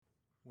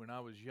When I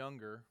was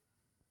younger,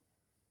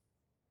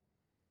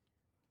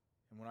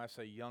 and when I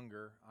say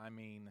younger, I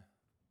mean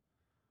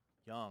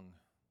young,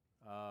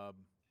 uh,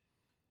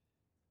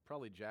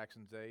 probably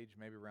Jackson's age,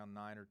 maybe around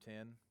 9 or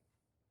 10.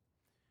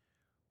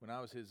 When I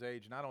was his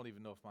age, and I don't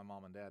even know if my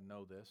mom and dad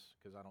know this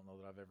because I don't know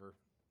that I've ever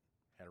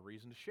had a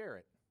reason to share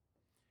it.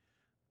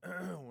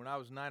 When I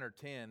was 9 or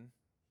 10,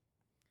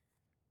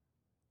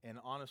 and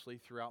honestly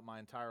throughout my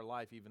entire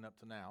life, even up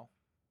to now,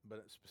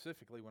 but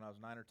specifically when I was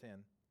 9 or 10,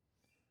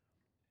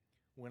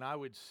 when I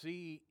would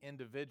see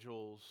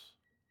individuals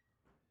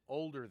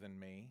older than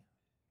me,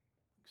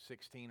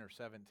 16 or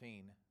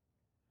 17,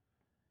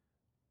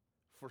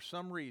 for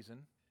some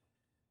reason,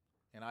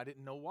 and I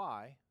didn't know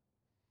why,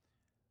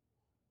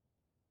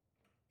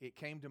 it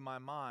came to my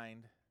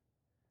mind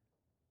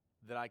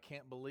that I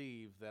can't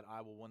believe that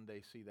I will one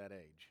day see that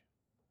age.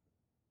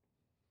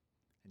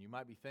 And you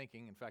might be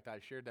thinking, in fact, I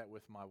shared that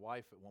with my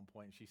wife at one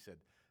point, and she said,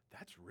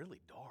 "That's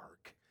really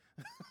dark."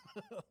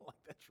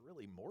 Like, that's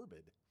really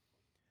morbid.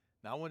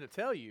 Now, I want to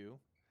tell you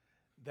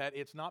that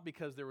it's not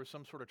because there was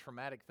some sort of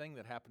traumatic thing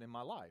that happened in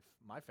my life.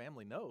 My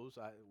family knows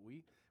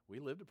we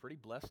lived a pretty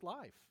blessed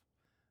life.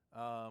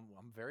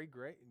 I'm very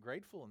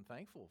grateful and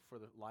thankful for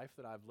the life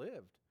that I've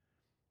lived.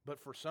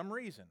 But for some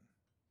reason,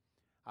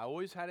 I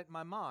always had it in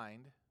my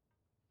mind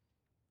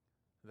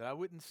that I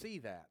wouldn't see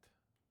that.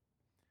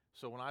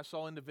 So when I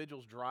saw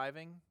individuals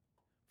driving,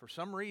 for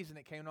some reason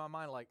it came to my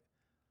mind like,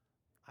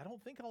 I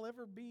don't think I'll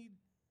ever be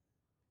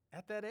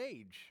at that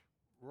age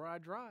where I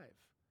drive.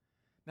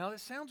 Now,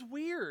 that sounds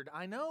weird,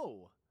 I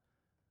know.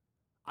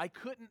 I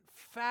couldn't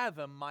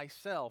fathom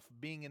myself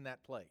being in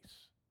that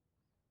place.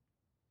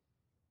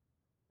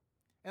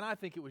 And I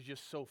think it was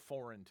just so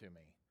foreign to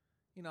me.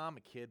 You know, I'm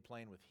a kid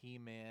playing with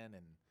He-Man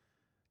and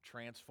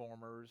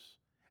Transformers.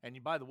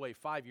 And by the way,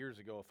 5 years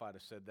ago, if I'd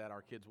have said that,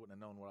 our kids wouldn't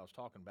have known what I was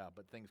talking about,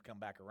 but things come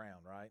back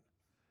around, right?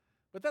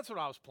 But that's what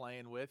I was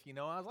playing with, you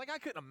know. I was like, I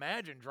couldn't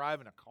imagine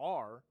driving a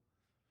car.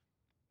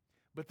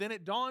 But then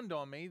it dawned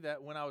on me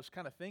that when I was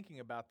kind of thinking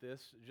about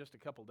this just a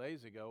couple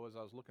days ago as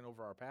I was looking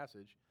over our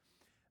passage,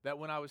 that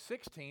when I was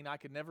 16, I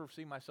could never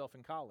see myself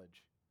in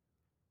college.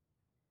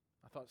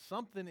 I thought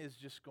something is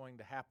just going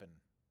to happen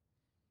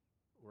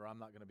where I'm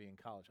not going to be in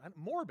college.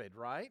 Morbid,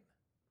 right?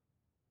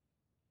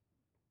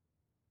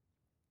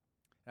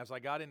 As I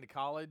got into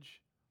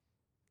college,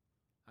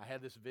 I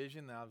had this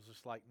vision that I was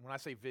just like, when I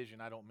say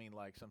vision, I don't mean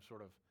like some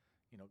sort of,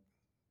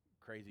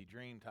 crazy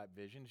dream type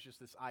vision. It's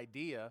just this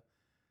idea.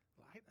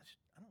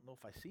 I don't know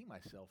if I see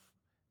myself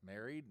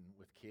married and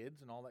with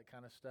kids and all that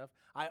kind of stuff.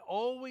 I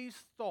always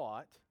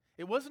thought,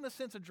 it wasn't a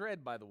sense of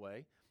dread, by the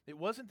way. It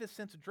wasn't this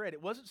sense of dread.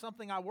 It wasn't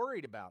something I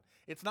worried about.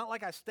 It's not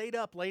like I stayed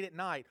up late at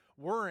night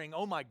worrying,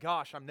 oh my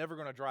gosh, I'm never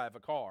going to drive a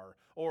car,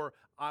 or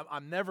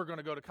I'm never going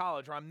to go to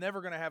college, or I'm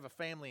never going to have a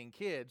family and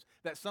kids,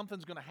 that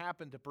something's going to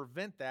happen to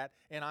prevent that,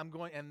 and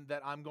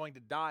that I'm going to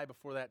die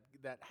before that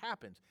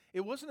happens.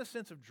 It wasn't a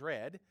sense of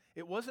dread.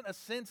 It wasn't a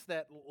sense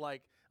that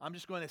like I'm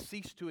just going to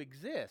cease to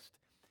exist.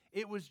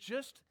 It was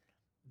just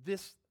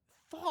this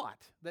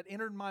thought that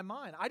entered my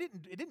mind. I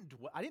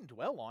didn't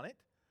dwell on it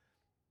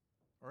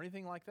or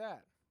anything like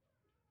that.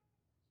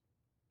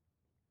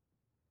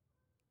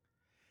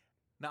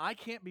 Now, I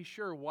can't be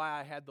sure why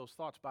I had those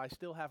thoughts, but I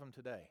still have them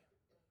today.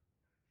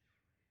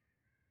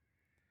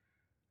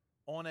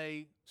 On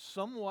a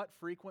somewhat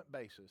frequent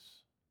basis,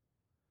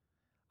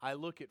 I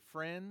look at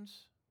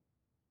friends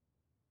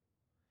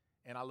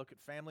and I look at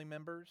family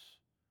members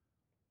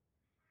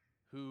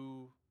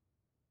who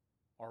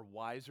are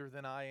wiser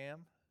than I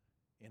am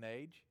in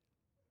age,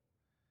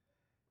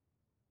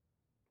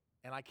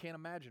 and I can't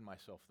imagine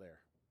myself there.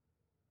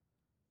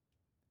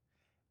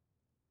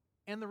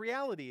 And the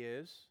reality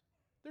is,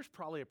 there's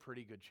probably a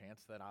pretty good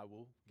chance that I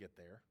will get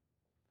there.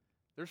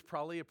 There's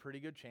probably a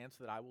pretty good chance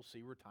that I will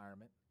see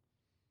retirement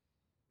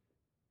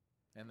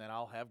and that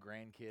I'll have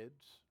grandkids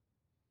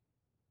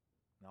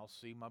and I'll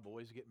see my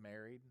boys get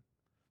married.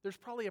 There's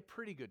probably a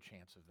pretty good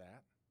chance of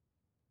that.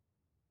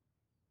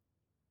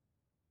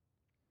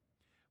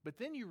 But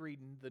then you read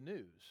in the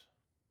news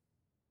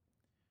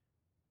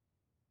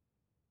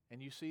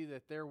and you see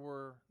that there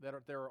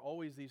are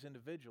always these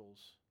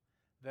individuals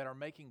that are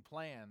making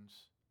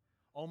plans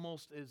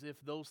almost as if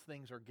those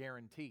things are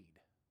guaranteed.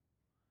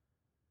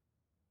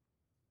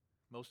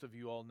 Most of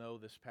you all know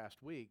this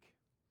past week,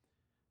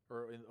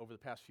 or over the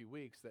past few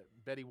weeks, that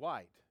Betty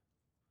White,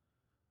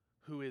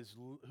 who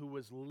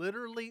was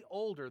literally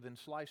older than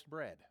sliced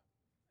bread,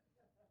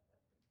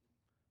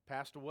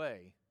 passed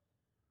away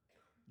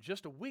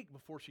just a week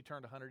before she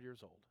turned 100 years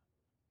old.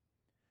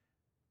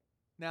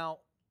 Now,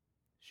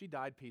 she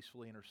died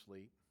peacefully in her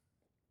sleep.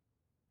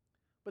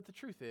 But the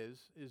truth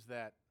is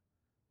that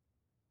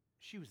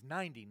she was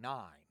 99,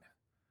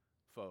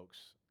 folks.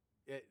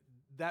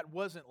 That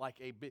wasn't like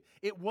a big...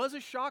 It was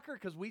a shocker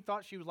because we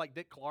thought she was like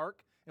Dick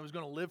Clark and was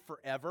going to live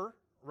forever,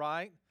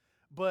 right?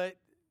 But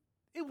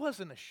it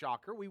wasn't a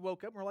shocker. We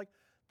woke up and we're like,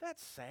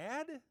 that's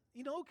sad,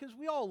 because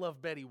we all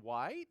love Betty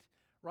White,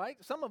 right?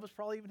 Some of us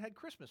probably even had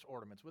Christmas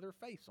ornaments with her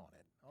face on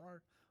it,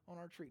 on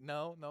our tree.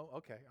 No,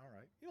 okay, all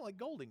right. Like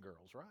Golden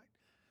Girls, right?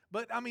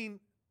 But I mean,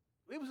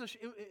 it was.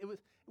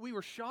 We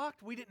were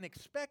shocked. We didn't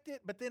expect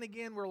it. But then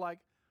again, we're like,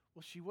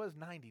 well, she was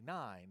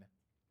 99.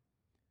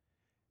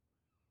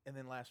 And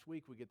then last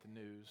week we get the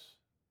news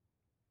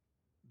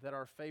that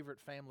our favorite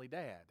family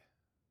dad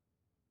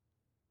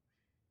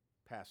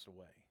passed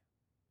away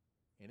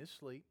in his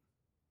sleep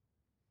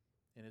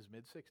in his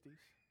mid-60s.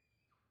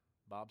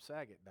 Bob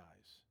Saget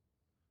dies.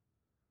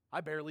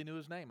 I barely knew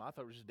his name. I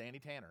thought it was just Danny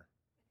Tanner.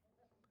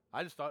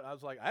 I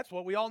was like, that's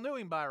what we all knew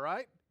him by,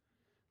 right?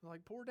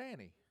 Like, poor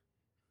Danny.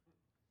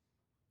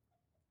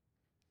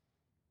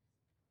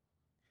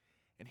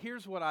 And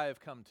here's what I have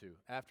come to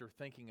after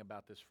thinking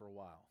about this for a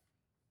while.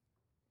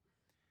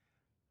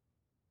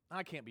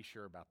 I can't be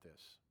sure about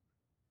this.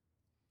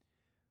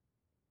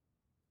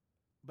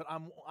 But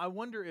I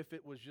wonder if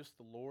it was just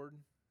the Lord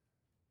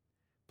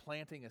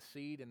planting a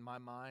seed in my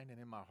mind and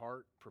in my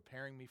heart,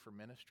 preparing me for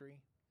ministry,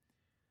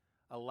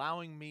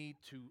 allowing me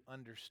to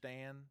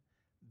understand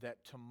that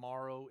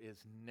tomorrow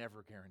is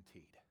never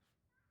guaranteed.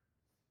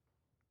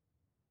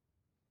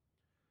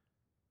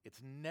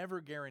 It's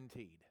never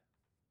guaranteed.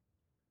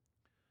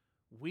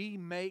 We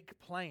make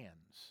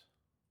plans.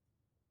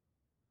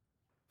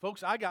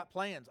 Folks, I got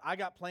plans. I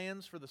got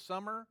plans for the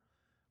summer,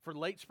 for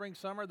late spring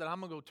summer, that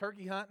I'm going to go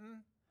turkey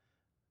hunting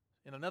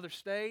in another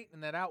state,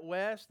 and that out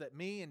west, that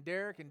me and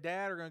Derek and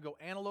Dad are going to go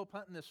antelope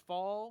hunting this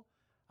fall.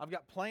 I've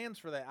got plans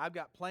for that. I've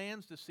got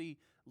plans to see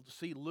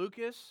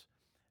Lucas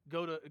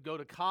go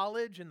to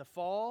college in the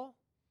fall,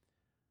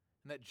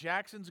 and that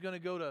Jackson's going to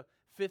go to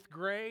 5th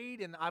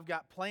grade, and I've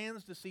got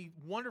plans to see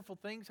wonderful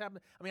things happen.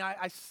 I mean,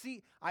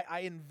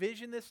 I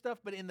envision this stuff,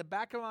 but in the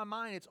back of my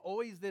mind, it's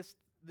always this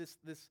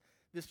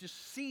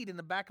just seed in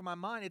the back of my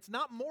mind. It's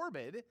not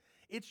morbid.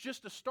 It's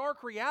just a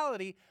stark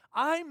reality.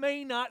 I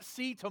may not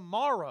see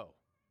tomorrow.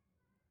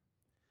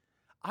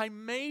 I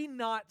may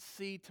not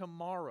see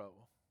tomorrow.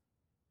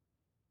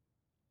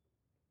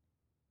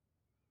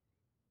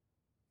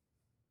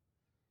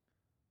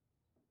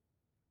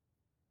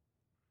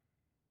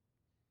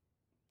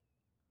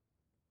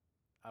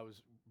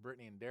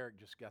 Brittany and Derek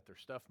just got their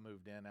stuff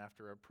moved in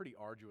after a pretty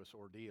arduous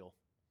ordeal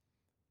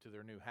to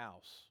their new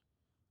house.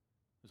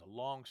 It's a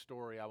long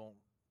story. I won't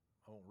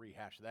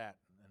rehash that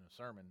in a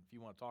sermon. If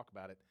you want to talk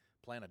about it,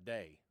 plan a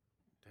day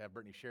to have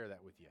Brittany share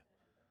that with you.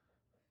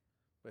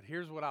 But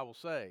here's what I will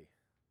say.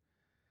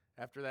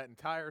 After that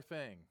entire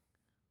thing,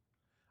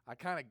 I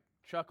kind of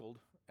chuckled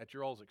at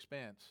your all's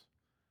expense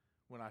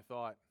when I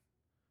thought,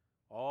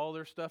 all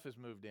their stuff is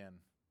moved in.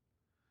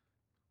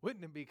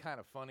 Wouldn't it be kind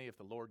of funny if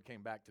the Lord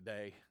came back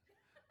today?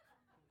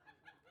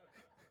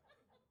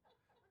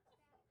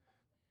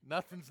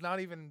 Nothing's not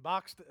even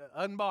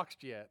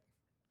unboxed yet.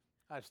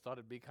 I just thought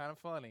it'd be kind of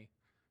funny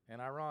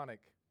and ironic.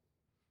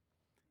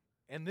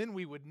 And then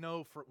we would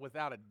know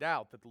without a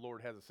doubt that the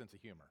Lord has a sense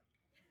of humor.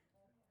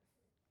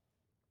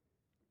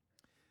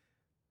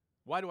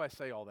 Why do I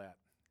say all that?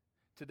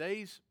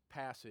 Today's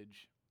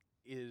passage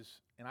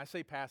is, and I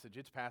say passage,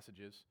 it's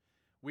passages.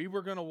 We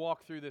were going to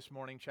walk through this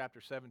morning chapter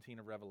 17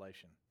 of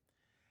Revelation.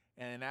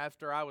 And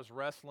after I was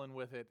wrestling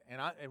with it,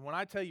 and when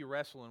I tell you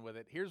wrestling with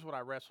it, here's what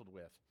I wrestled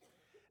with.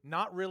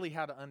 Not really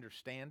how to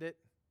understand it,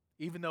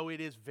 even though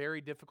it is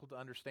very difficult to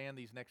understand.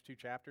 These next 2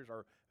 chapters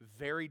are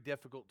very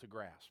difficult to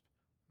grasp,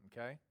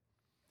 okay?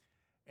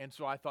 And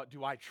so I thought,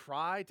 do I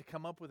try to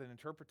come up with an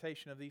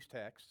interpretation of these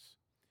texts?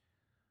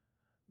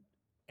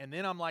 And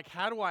then I'm like,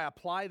 how do I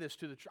apply this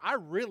to I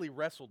really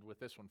wrestled with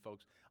this one,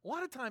 folks. A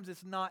lot of times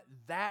it's not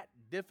that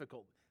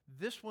difficult.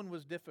 This one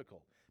was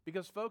difficult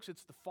because, folks,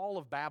 it's the fall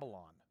of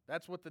Babylon.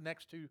 That's what the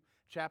next 2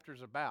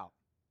 chapters are about.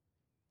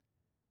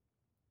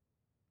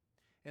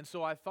 And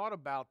so I thought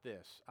about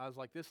this. I was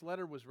like, this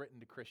letter was written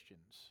to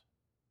Christians.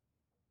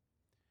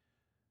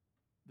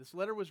 This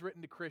letter was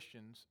written to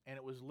Christians, and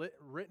it was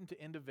written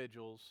to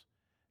individuals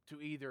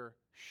to either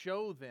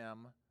show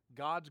them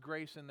God's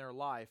grace in their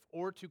life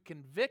or to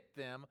convict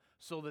them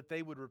so that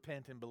they would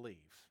repent and believe.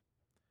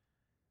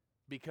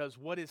 Because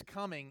what is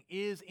coming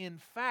is in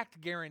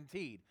fact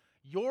guaranteed.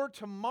 Your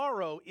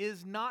tomorrow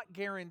is not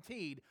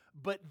guaranteed,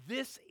 but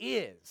this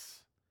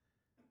is.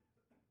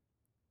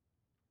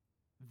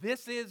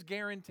 This is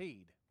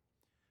guaranteed.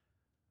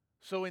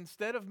 So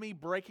instead of me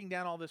breaking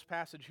down all this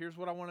passage, here's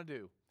what I want to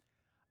do.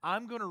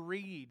 I'm going to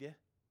read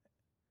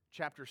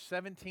chapter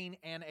 17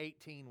 and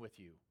 18 with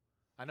you.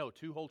 I know,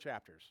 2 whole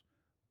chapters.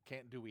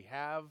 Do we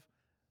have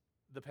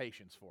the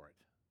patience for it?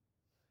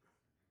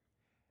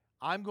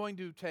 I'm going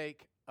to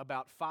take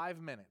about 5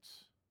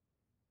 minutes,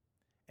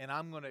 and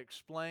I'm going to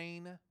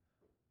explain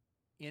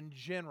in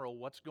general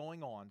what's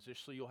going on,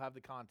 just so you'll have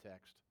the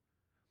context.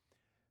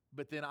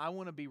 But then I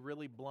want to be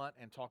really blunt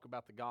and talk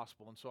about the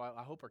gospel. And so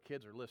I hope our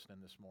kids are listening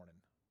this morning.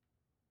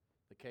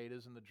 The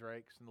Cadas and the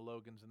Drakes and the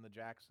Logans and the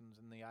Jacksons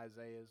and the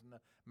Isaiahs and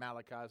the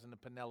Malachis and the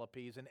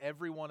Penelopes and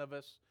every one of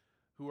us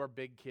who are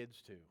big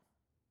kids too.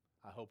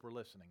 I hope we're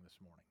listening this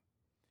morning.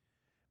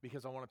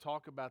 Because I want to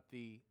talk about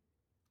the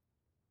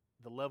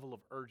level of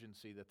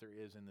urgency that there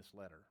is in this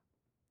letter.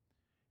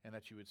 And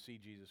that you would see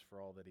Jesus for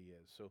all that he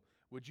is. So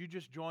would you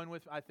just join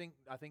with, I think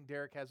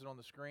Derek has it on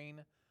the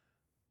screen.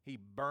 He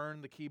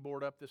burned the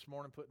keyboard up this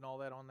morning putting all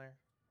that on there.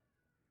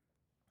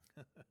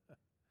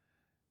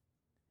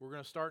 We're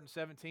going to start in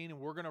 17 and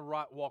we're going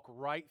to walk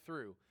right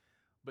through.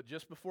 But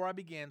just before I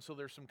begin, so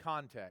there's some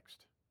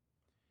context.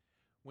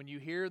 When you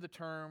hear the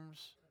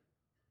terms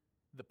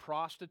the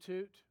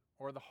prostitute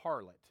or the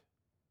harlot,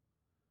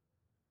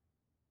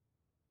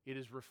 it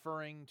is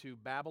referring to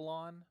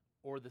Babylon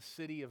or the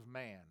city of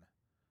man.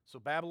 So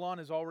Babylon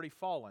has already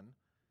fallen.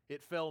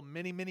 It fell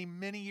many, many,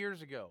 many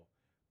years ago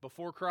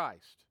before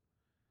Christ.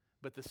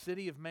 But the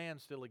city of man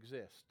still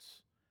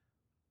exists.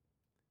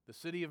 The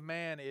city of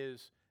man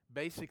is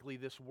basically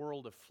this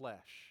world of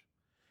flesh.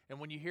 And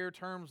when you hear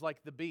terms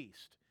like the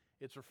beast,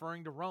 it's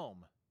referring to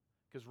Rome,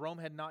 because Rome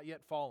had not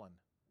yet fallen.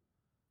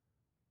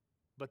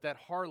 But that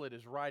harlot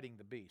is riding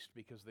the beast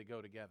because they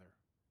go together.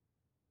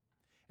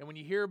 And when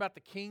you hear about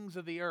the kings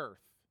of the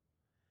earth,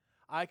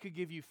 I could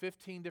give you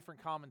 15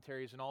 different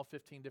commentaries, and all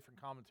 15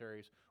 different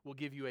commentaries will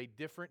give you a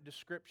different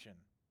description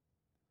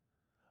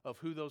of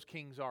who those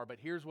kings are. But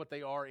here's what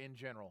they are in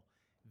general.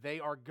 They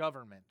are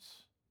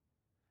governments.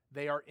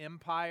 They are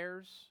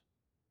empires.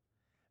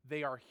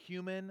 They are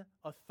human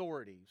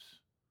authorities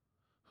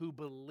who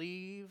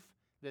believe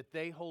that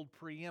they hold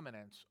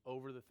preeminence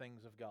over the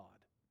things of God.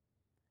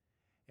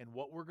 And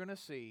what we're going to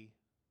see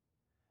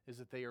is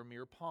that they are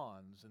mere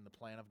pawns in the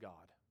plan of God.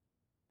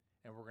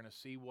 And we're going to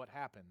see what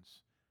happens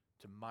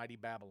to mighty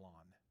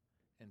Babylon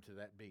and to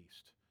that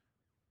beast.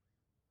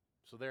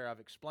 So there, I've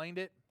explained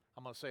it.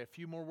 I'm going to say a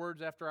few more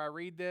words after I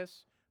read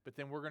this, but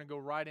then we're going to go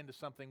right into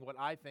something what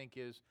I think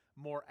is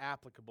more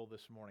applicable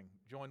this morning.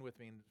 Join with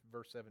me in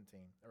verse 17,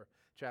 or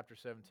chapter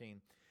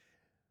 17.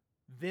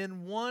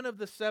 Then one of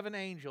the 7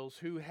 angels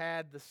who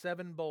had the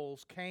 7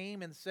 bowls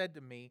came and said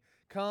to me,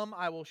 "Come,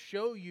 I will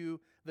show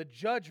you the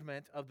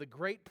judgment of the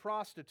great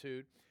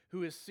prostitute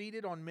who is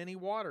seated on many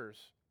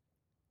waters,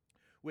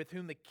 with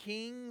whom the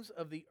kings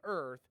of the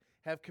earth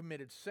have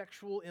committed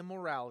sexual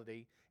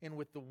immorality, and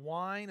with the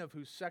wine of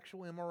whose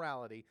sexual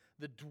immorality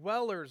the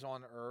dwellers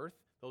on earth,"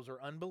 those are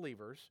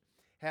unbelievers,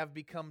 "have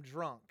become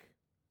drunk.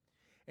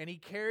 And he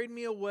carried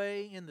me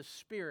away in the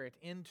Spirit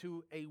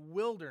into a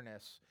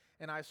wilderness,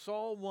 and I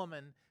saw a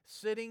woman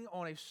sitting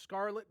on a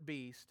scarlet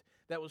beast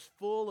that was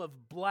full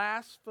of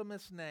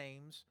blasphemous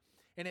names,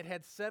 and it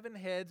had 7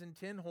 heads and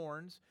 10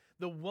 horns.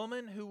 The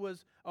woman who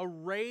was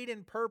arrayed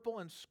in purple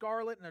and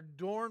scarlet and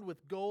adorned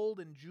with gold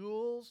and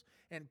jewels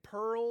and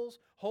pearls,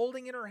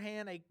 holding in her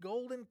hand a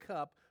golden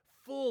cup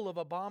full of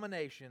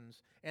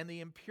abominations and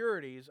the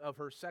impurities of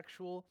her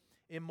sexual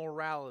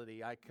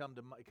immorality. It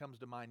comes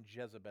to mind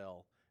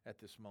Jezebel at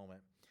this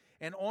moment.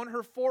 And on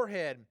her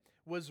forehead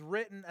was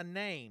written a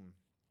name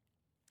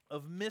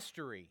of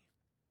mystery: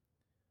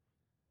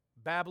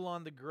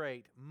 Babylon the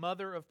Great,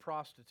 mother of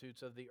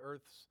prostitutes, of the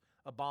earth's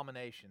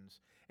abominations.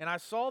 And I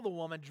saw the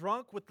woman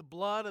drunk with the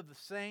blood of the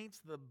saints,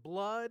 the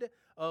blood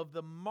of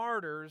the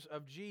martyrs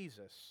of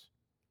Jesus.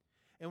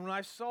 And when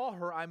I saw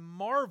her, I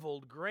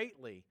marveled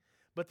greatly.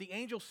 But the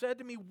angel said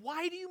to me,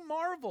 "Why do you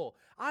marvel?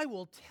 I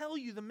will tell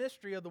you the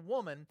mystery of the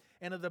woman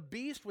and of the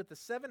beast with the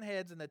 7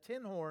 heads and the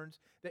 10 horns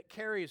that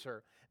carries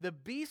her. The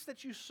beast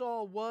that you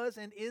saw was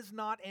and is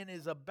not and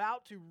is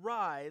about to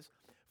rise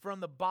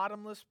from the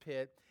bottomless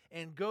pit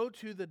and go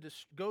to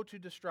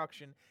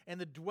destruction, and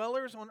the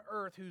dwellers on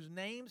earth whose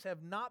names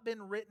have not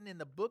been written in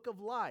the book of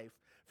life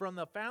from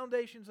the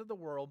foundations of the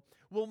world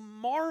will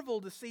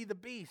marvel to see the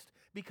beast,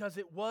 because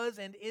it was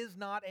and is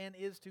not and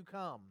is to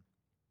come."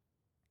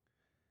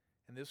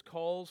 And this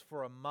calls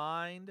for a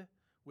mind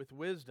with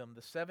wisdom.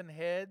 The 7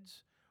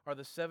 heads are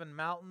the 7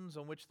 mountains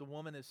on which the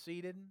woman is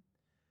seated.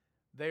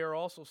 They are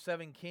also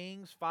 7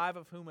 kings, 5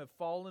 of whom have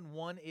fallen.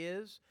 One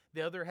is,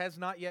 the other has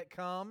not yet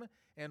come.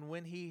 And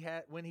when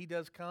he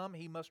does come,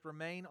 he must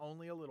remain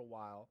only a little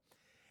while.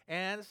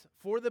 As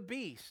for the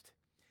beast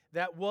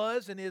that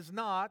was and is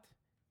not,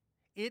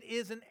 it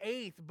is an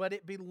 8th, but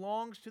it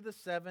belongs to the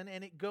 7,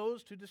 and it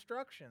goes to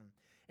destruction.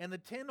 And the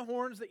 10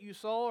 horns that you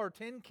saw are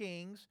 10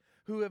 kings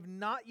who have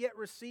not yet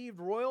received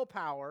royal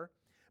power,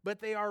 but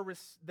they are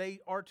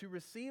to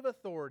receive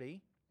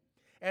authority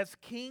as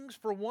kings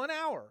for 1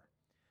 hour,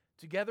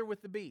 together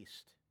with the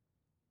beast.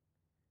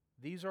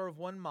 These are of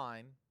one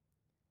mind,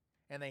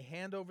 and they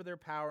hand over their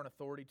power and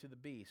authority to the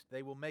beast.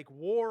 They will make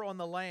war on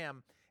the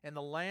Lamb, and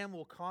the Lamb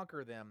will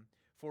conquer them,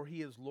 for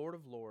he is Lord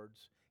of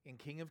lords and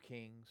King of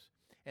kings,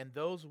 and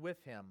those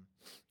with him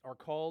are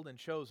called and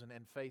chosen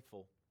and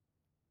faithful.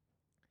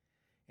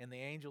 And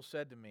the angel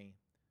said to me,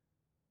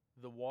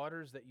 "The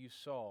waters that you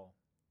saw,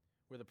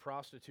 where the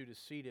prostitute is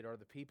seated, are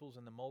the peoples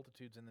and the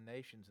multitudes and the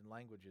nations and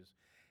languages.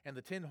 And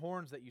the 10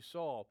 horns that you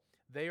saw,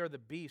 they are the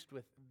beast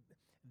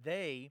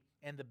They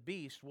and the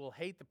beast will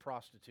hate the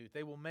prostitute.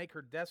 They will make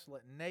her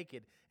desolate and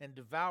naked and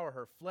devour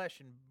her flesh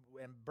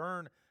and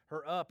burn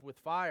her up with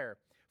fire.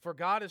 For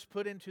God has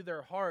put into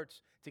their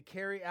hearts to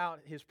carry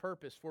out his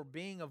purpose, for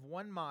being of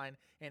one mind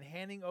and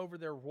handing over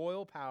their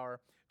royal power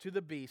to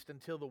the beast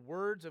until the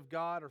words of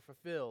God are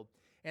fulfilled.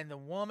 And the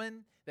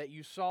woman that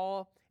you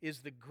saw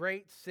is the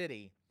great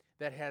city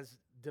that has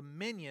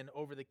dominion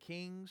over the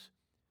kings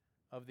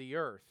of the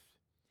earth.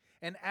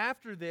 And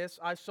after this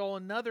I saw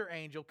another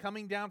angel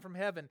coming down from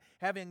heaven,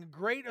 having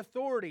great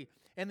authority,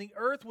 and the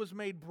earth was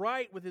made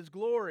bright with his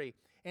glory.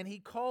 And he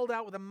called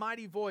out with a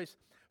mighty voice,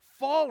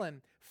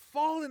 Fallen,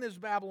 fallen is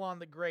Babylon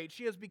the Great.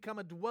 She has become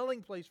a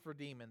dwelling place for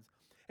demons,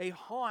 a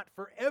haunt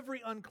for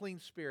every unclean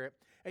spirit,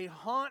 a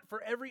haunt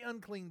for every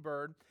unclean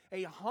bird,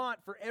 a haunt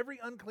for every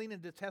unclean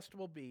and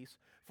detestable beast.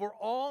 For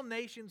all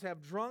nations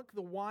have drunk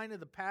the wine of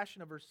the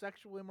passion of her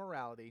sexual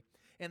immorality,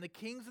 and the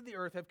kings of the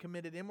earth have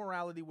committed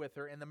immorality with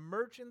her, and the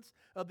merchants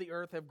of the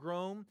earth have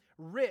grown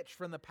rich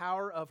from the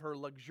power of her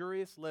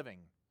luxurious living.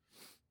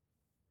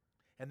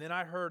 And then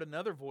I heard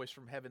another voice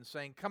from heaven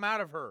saying, Come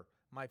out of her,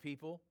 my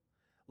people,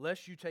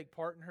 lest you take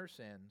part in her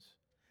sins,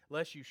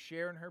 lest you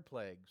share in her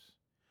plagues.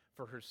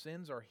 For her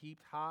sins are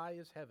heaped high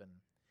as heaven,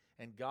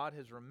 and God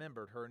has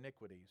remembered her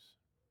iniquities.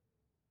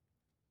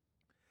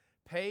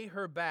 Pay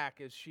her back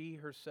as she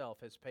herself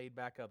has paid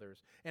back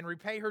others, and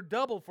repay her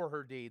double for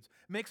her deeds.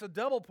 Mix a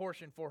double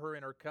portion for her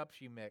in her cup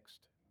she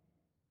mixed.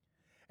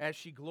 As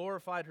she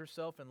glorified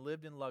herself and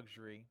lived in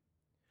luxury,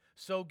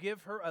 so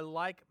give her a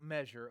like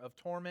measure of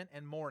torment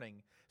and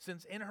mourning,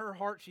 since in her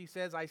heart she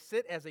says, I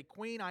sit as a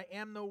queen, I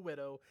am no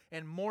widow,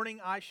 and mourning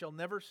I shall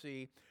never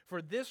see.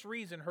 For this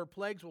reason her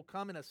plagues will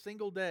come in a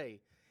single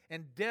day,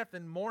 and death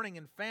and mourning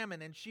and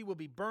famine, and she will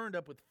be burned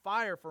up with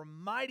fire, for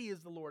mighty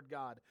is the Lord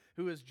God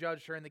who has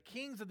judged her. And the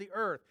kings of the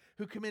earth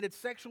who committed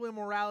sexual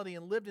immorality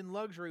and lived in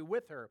luxury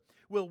with her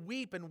will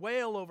weep and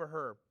wail over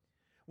her.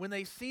 When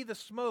they see the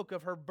smoke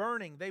of her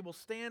burning, they will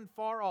stand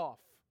far off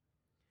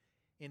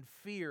in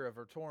fear of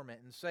her torment,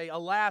 and say,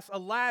 Alas,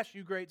 alas,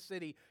 you great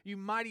city, you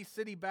mighty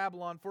city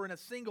Babylon, for in a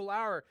single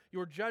hour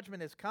your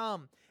judgment has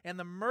come, and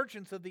the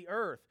merchants of the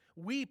earth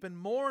weep and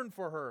mourn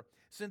for her,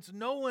 since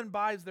no one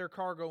buys their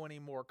cargo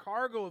anymore,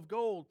 cargo of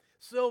gold,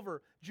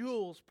 silver,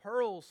 jewels,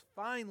 pearls,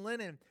 fine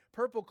linen,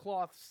 purple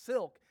cloth,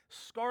 silk,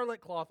 scarlet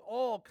cloth,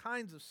 all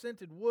kinds of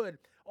scented wood,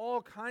 all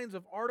kinds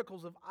of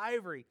articles of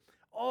ivory,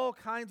 all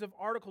kinds of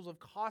articles of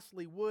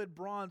costly wood,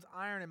 bronze,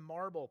 iron, and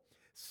marble,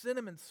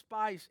 cinnamon,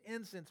 spice,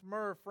 incense,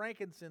 myrrh,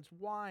 frankincense,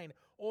 wine,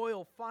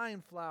 oil,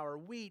 fine flour,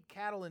 wheat,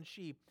 cattle, and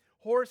sheep,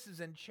 horses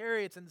and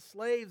chariots and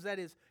slaves, that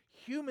is,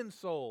 human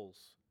souls.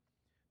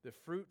 The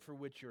fruit for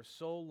which your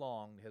soul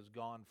longed has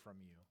gone from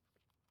you.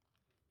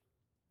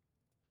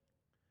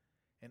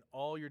 And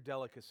all your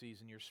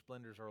delicacies and your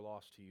splendors are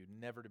lost to you,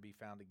 never to be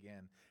found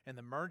again. And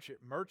the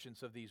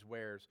merchants of these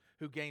wares,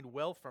 who gained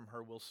wealth from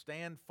her, will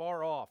stand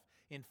far off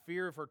in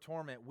fear of her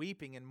torment,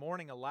 weeping and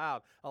mourning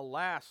aloud.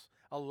 Alas,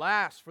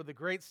 alas, for the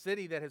great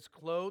city that has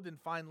clothed in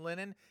fine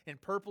linen, in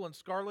purple and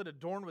scarlet,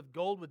 adorned with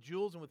gold, with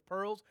jewels, and with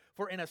pearls.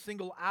 For in a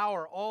single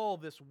hour all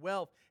this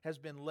wealth has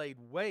been laid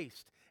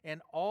waste.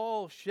 And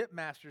all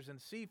shipmasters and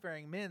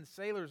seafaring men,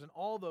 sailors, and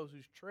all those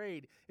whose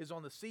trade is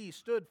on the sea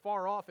stood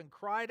far off and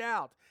cried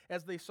out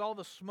as they saw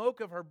the smoke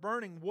of her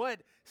burning,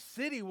 What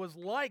city was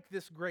like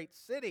this great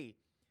city?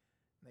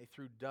 And they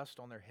threw dust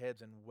on their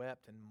heads and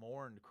wept and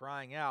mourned,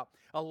 crying out,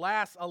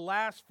 Alas,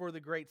 alas for the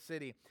great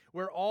city,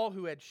 where all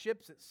who had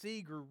ships at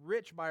sea grew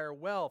rich by her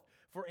wealth.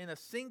 For in a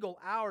single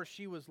hour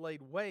she was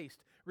laid waste.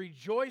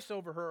 Rejoice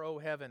over her, O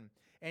heaven,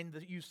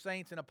 and you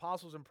saints and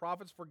apostles and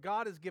prophets, for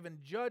God has given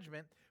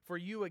judgment for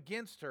you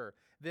against her.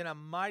 Then a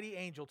mighty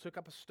angel took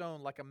up a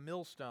stone like a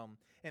millstone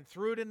and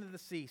threw it into the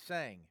sea,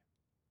 saying,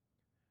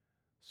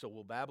 So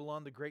will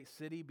Babylon the great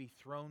city be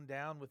thrown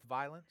down with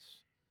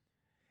violence,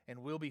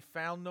 and will be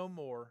found no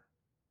more,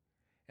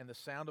 and the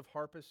sound of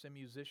harpists and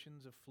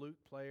musicians, of flute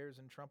players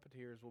and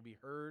trumpeters will be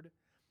heard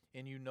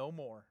in you no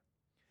more,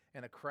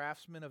 and a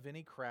craftsman of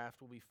any craft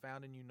will be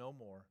found in you no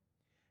more,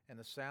 and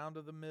the sound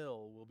of the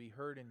mill will be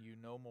heard in you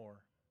no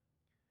more,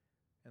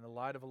 and the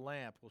light of a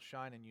lamp will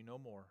shine in you no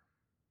more,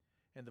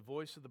 and the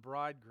voice of the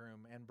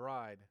bridegroom and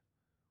bride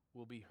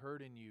will be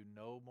heard in you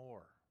no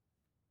more.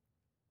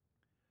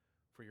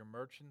 For your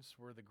merchants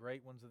were the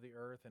great ones of the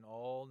earth, and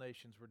all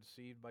nations were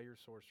deceived by your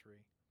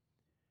sorcery.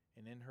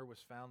 And in her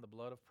was found the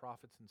blood of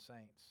prophets and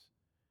saints,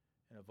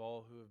 and of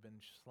all who have been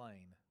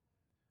slain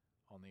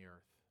on the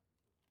earth.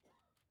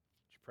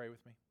 Would you pray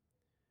with me?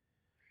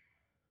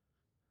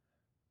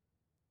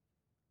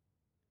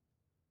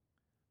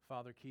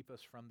 Father, keep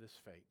us from this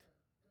fate.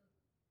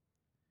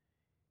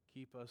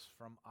 Keep us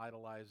from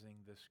idolizing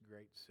this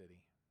great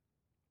city.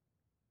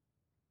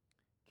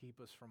 Keep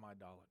us from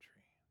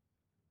idolatry.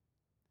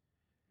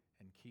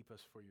 And keep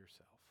us for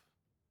yourself.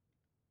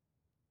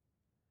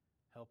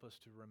 Help us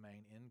to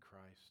remain in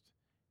Christ,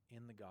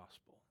 in the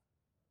gospel,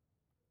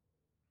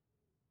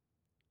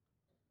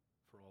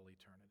 for all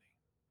eternity.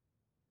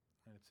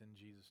 And it's in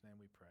Jesus' name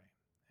we pray.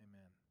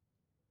 Amen.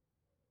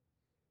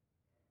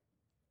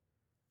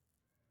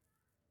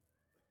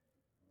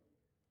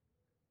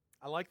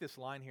 I like this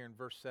line here in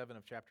verse 7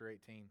 of chapter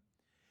 18.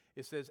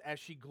 It says, As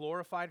she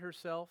glorified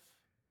herself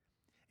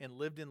and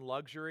lived in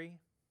luxury,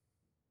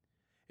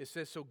 it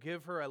says, So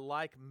give her a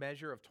like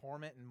measure of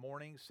torment and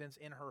mourning, since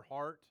in her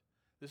heart,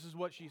 this is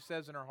what she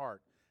says in her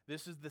heart.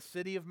 This is the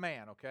city of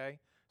man, okay?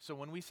 So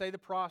when we say the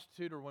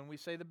prostitute or when we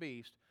say the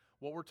beast,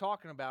 what we're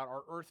talking about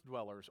are earth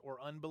dwellers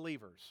or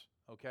unbelievers,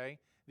 okay?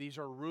 These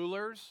are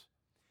rulers.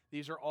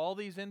 These are all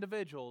these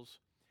individuals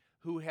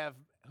who have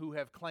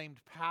claimed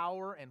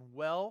power and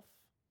wealth.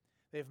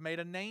 They've made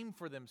a name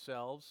for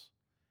themselves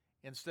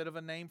instead of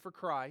a name for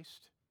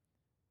Christ.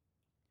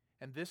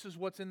 And this is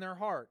what's in their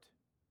heart.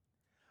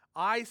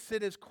 I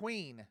sit as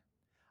queen.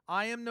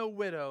 I am no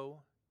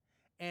widow,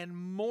 and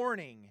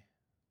mourning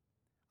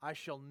I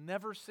shall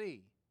never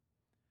see.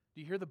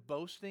 Do you hear the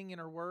boasting in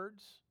her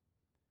words?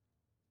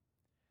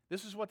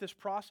 This is what this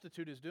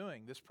prostitute is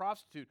doing. This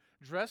prostitute,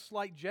 dressed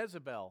like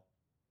Jezebel,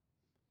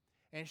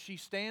 and she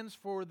stands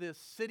for this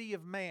city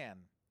of man.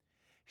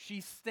 She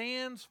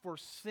stands for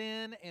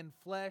sin and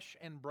flesh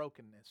and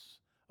brokenness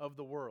of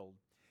the world.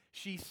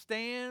 She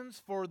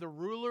stands for the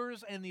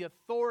rulers and the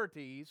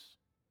authorities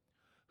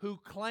who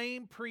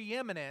claim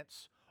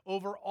preeminence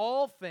over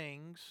all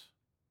things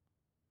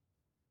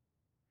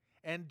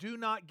and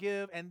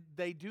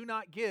they do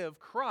not give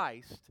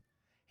Christ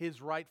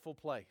his rightful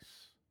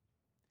place.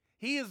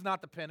 He is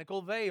not the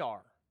pinnacle, they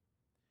are.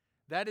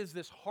 That is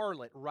this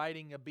harlot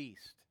riding a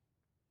beast.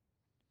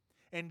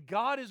 And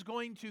God is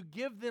going to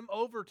give them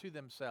over to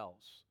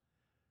themselves.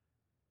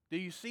 Do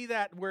you see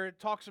that where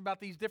it talks about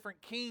these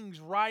different kings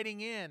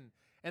riding in?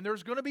 And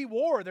there's going to be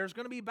war, there's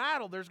going to be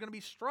battle, there's going to be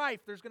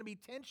strife, there's going to be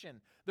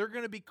tension. They're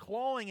going to be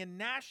clawing and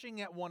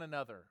gnashing at one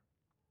another.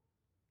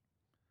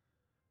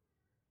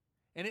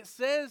 And it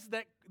says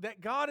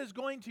that God is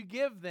going to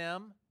give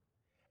them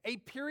a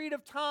period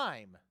of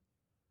time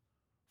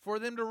for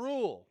them to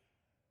rule.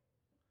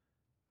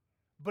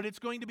 But it's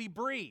going to be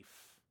brief.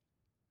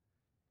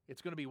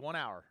 It's going to be 1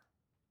 hour.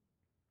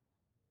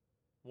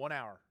 1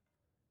 hour.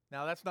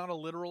 Now, that's not a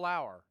literal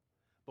hour,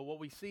 but what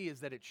we see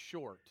is that it's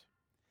short.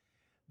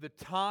 The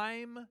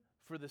time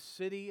for the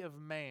city of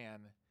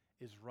man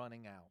is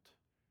running out.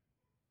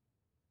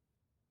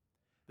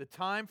 The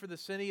time for the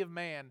city of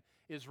man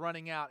is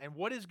running out. And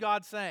what is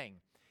God saying?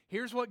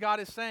 Here's what God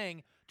is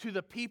saying to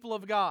the people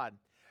of God.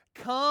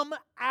 Come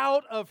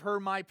out of her,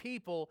 my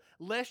people,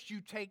 lest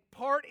you take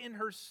part in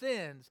her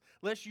sins,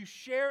 lest you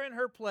share in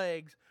her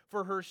plagues,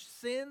 for her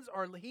sins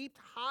are heaped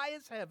high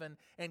as heaven,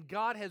 and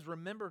God has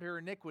remembered her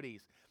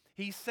iniquities.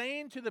 He's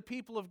saying to the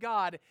people of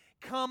God,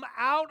 come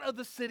out of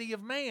the city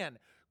of man.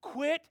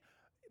 Quit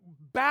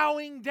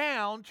bowing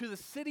down to the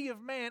city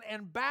of man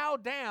and bow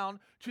down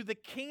to the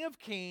King of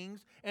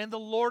Kings and the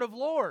Lord of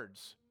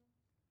Lords.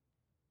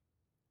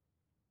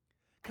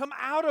 Come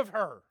out of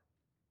her.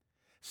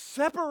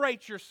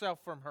 Separate yourself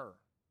from her.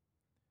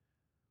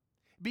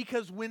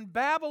 Because when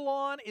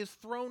Babylon is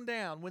thrown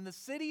down, when the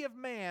city of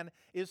man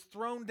is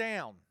thrown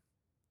down,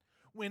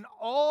 when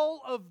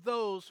all of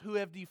those who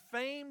have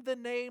defamed the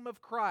name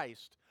of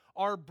Christ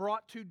are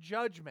brought to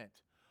judgment,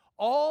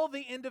 all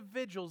the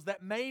individuals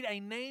that made a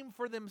name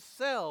for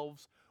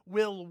themselves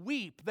will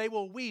weep. They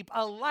will weep,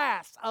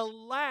 alas,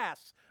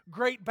 alas,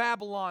 great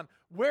Babylon,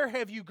 where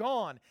have you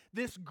gone?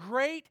 This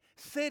great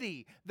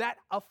city that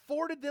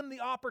afforded them the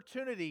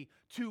opportunity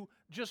to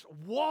just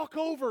walk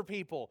over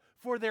people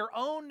for their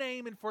own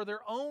name and for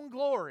their own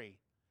glory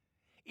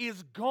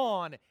is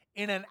gone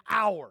in an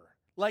hour.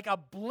 Like a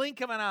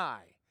blink of an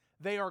eye,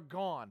 they are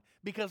gone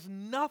because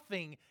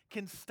nothing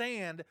can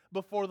stand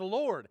before the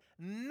Lord.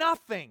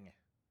 Nothing.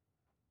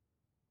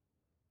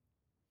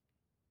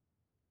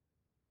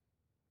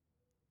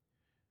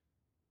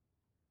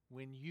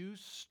 When you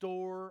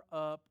store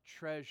up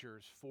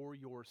treasures for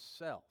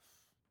yourself,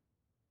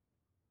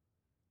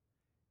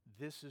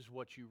 this is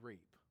what you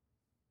reap.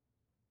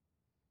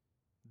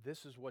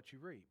 This is what you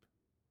reap.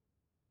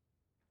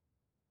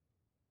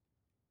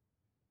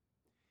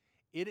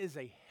 It is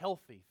a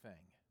healthy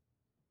thing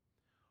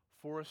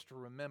for us to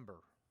remember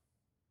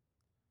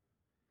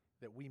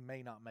that we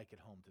may not make it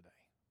home today.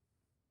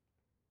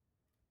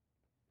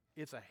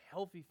 It's a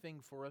healthy thing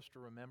for us to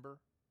remember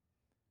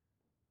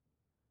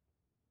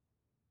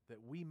that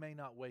we may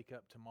not wake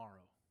up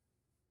tomorrow.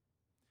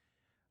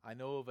 I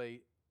know of a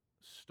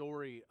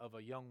story of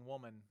a young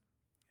woman.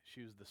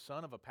 She was the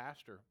son of a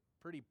pastor,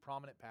 pretty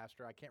prominent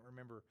pastor. I can't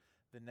remember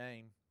the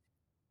name.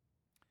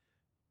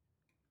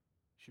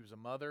 She was a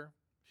mother.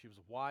 She was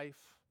a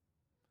wife.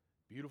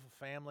 Beautiful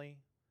family.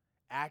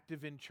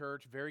 Active in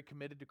church. Very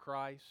committed to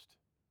Christ.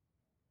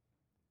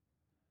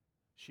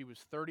 She was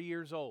 30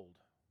 years old.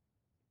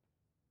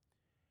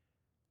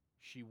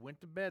 She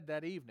went to bed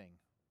that evening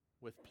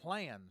with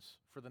plans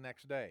for the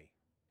next day.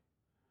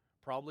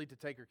 Probably to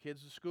take her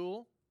kids to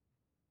school.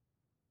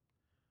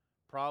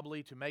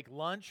 Probably to make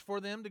lunch for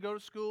them to go to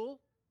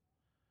school.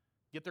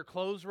 Get their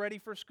clothes ready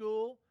for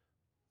school.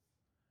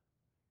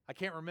 I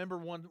can't remember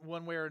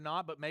one way or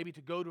not, but maybe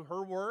to go to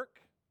her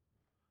work.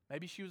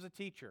 Maybe she was a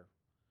teacher.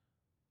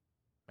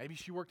 Maybe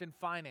she worked in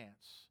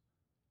finance.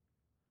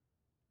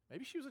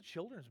 Maybe she was a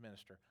children's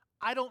minister.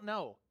 I don't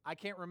know. I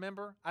can't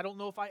remember. I don't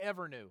know if I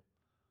ever knew.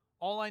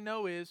 All I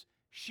know is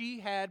she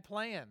had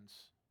plans.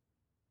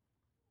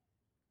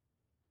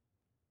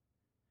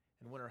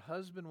 And when her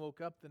husband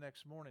woke up the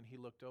next morning, he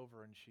looked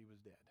over and she was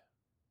dead.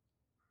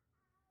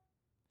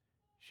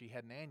 She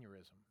had an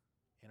aneurysm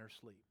in her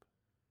sleep.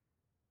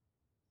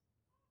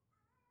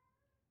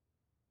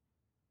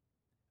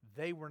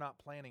 They were not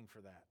planning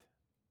for that.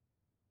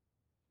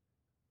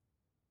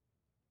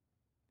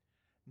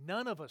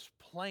 None of us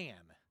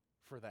plan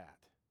for that.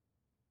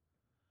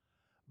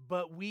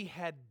 But we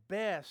had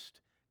best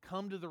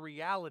come to the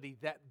reality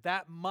that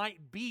that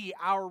might be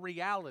our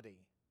reality.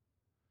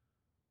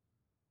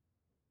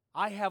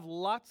 I have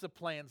lots of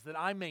plans that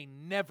I may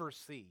never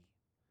see.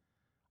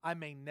 I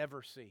may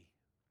never see.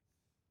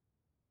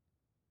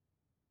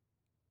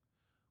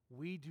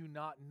 We do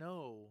not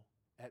know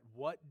at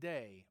what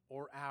day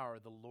or hour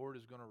the Lord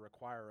is going to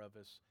require of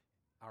us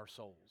our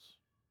souls.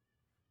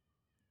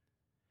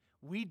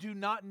 We do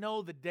not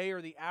know the day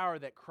or the hour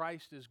that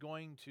Christ is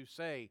going to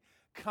say,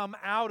 "Come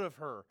out of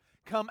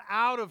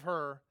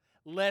her,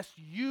 lest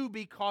you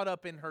be caught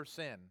up in her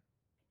sin."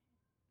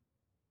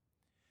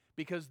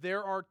 Because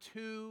there are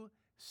two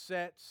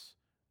sets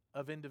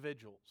of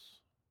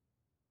individuals.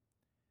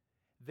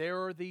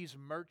 There are these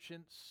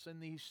merchants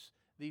and these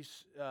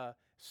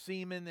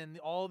seamen and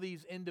all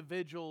these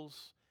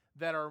individuals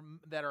that are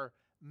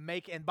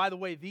make, and by the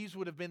way, these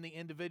would have been the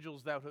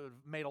individuals that would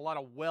have made a lot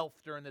of wealth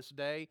during this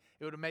day.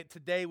 It would have made,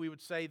 today we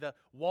would say the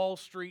Wall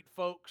Street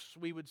folks,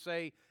 we would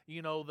say,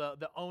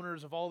 the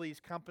owners of all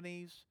these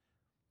companies.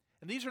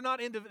 And these are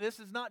not, this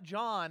is not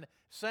John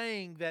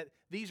saying that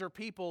these are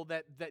people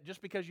that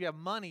just because you have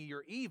money,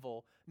 you're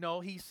evil.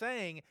 No, he's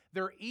saying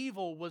their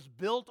evil was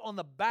built on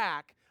the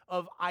back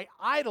of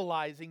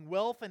idolizing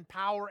wealth and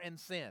power and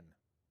sin.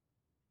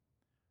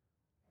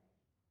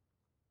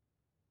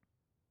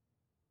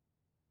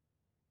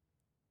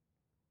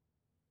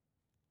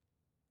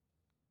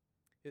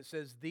 It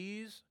says,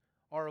 "These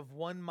are of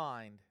one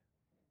mind,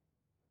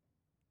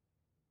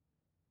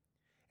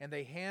 and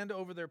they hand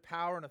over their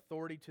power and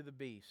authority to the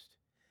beast.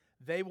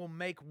 They will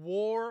make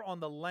war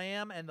on the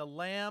Lamb, and the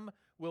Lamb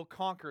will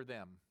conquer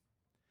them."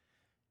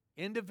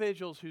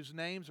 Individuals whose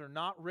names are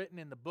not written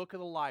in the book of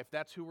the life,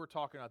 that's who we're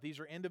talking about. These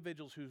are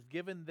individuals who've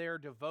given their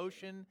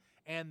devotion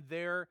and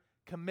their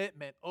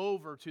commitment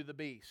over to the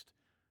beast,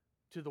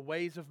 to the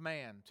ways of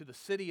man, to the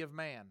city of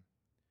man.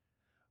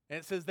 And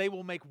it says they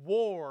will make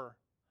war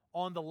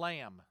on the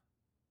Lamb.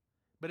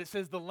 But it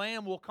says the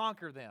Lamb will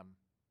conquer them.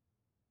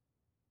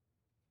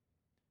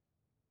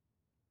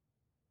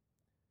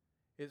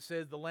 It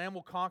says the Lamb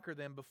will conquer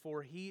them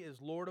before He is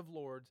Lord of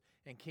lords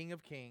and King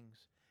of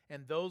kings,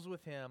 and those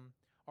with Him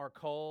are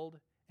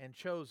called and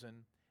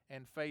chosen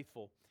and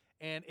faithful.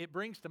 And it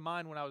brings to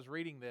mind when I was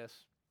reading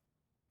this,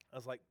 I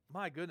was like,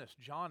 my goodness,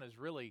 John is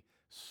really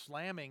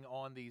slamming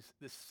on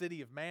this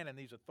city of man and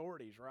these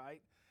authorities,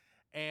 right?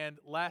 And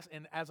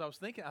as I was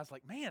thinking, I was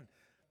like, man,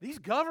 these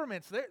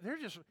governments, they're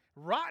just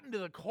rotten to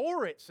the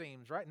core, it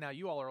seems, right? Now,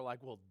 you all are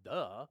like, well,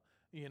 duh,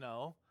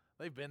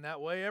 they've been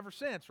that way ever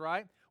since,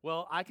 right?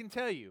 Well, I can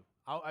tell you,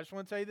 I just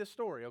want to tell you this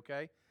story,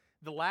 okay?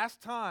 The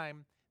last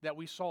time that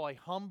we saw a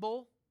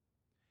humble,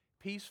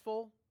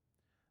 peaceful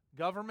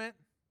government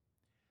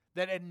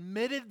that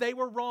admitted they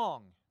were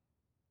wrong,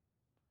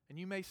 and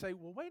you may say,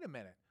 well, wait a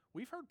minute,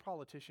 we've heard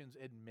politicians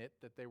admit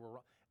that they were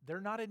wrong.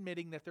 They're not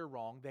admitting that they're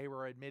wrong, they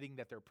were admitting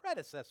that their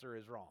predecessor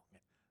is wrong.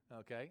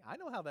 Okay, I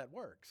know how that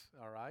works,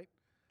 all right?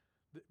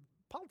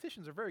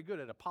 Politicians are very good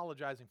at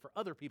apologizing for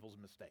other people's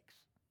mistakes.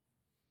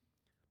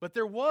 But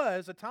there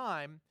was a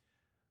time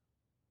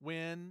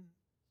when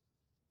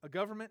a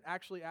government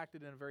actually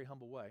acted in a very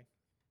humble way.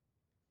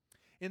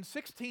 In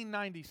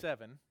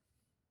 1697,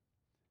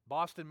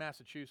 Boston,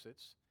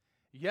 Massachusetts,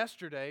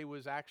 yesterday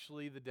was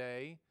actually the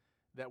day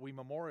that we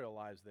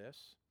memorialize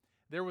this.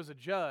 There was a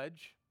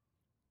judge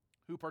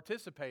who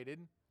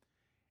participated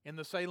in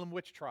the Salem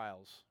witch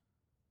trials.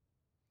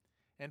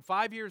 And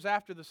 5 years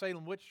after the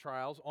Salem witch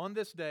trials, on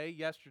this day,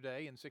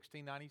 yesterday in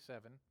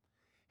 1697,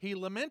 he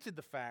lamented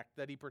the fact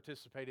that he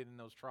participated in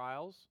those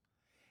trials,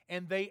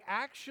 and they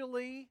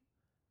actually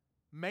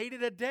made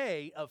it a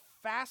day of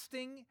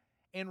fasting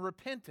and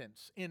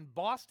repentance in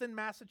Boston,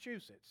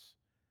 Massachusetts,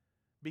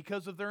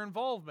 because of their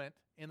involvement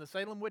in the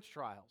Salem witch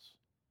trials.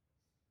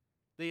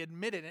 They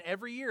admitted, and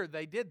every year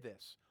they did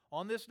this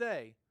on this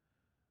day,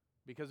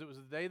 because it was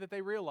the day that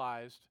they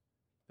realized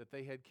that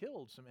they had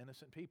killed some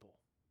innocent people,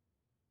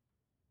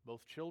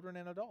 both children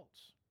and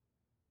adults,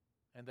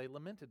 and they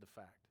lamented the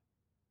fact.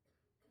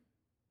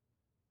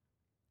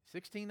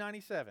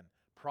 1697,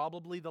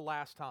 probably the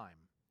last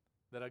time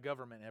that a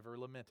government ever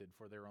lamented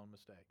for their own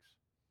mistakes.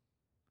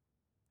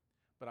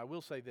 But I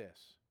will say this,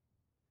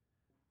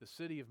 the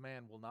city of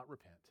man will not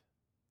repent.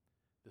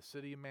 The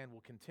city of man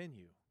will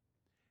continue,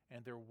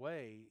 and their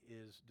way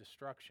is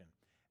destruction.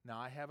 Now,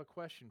 I have a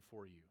question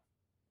for you.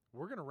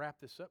 We're going to wrap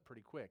this up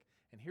pretty quick,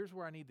 and here's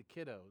where I need the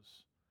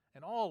kiddos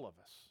and all of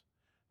us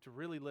to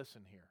really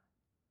listen here.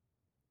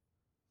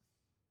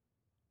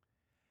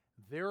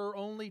 There are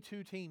only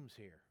two teams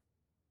here.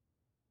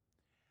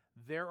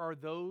 There are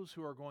those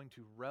who are going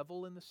to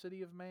revel in the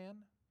city of man,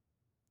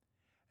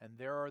 and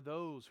there are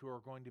those who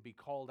are going to be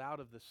called out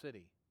of the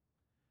city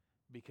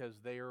because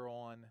they are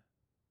on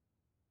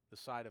the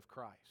side of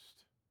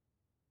Christ.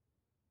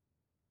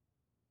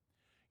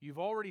 You've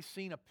already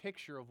seen a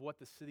picture of what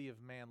the city of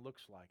man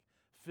looks like,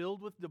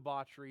 filled with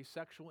debauchery,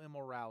 sexual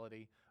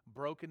immorality,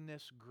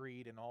 brokenness,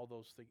 greed, and all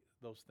those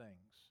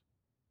things.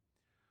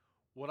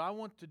 What I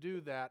want to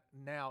do that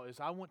now is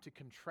I want to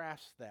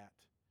contrast that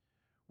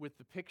with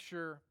the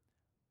picture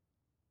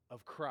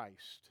of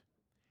Christ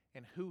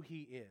and who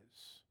He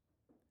is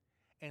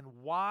and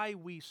why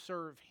we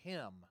serve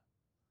Him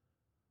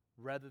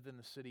rather than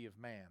the city of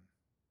man.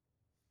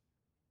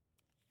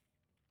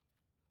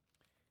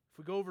 If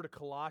we go over to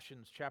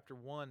Colossians chapter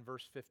 1,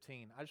 verse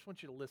 15, I just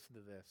want you to listen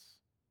to this.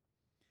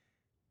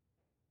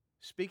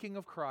 Speaking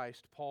of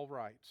Christ, Paul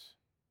writes,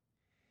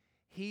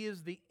 He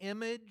is the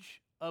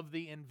image of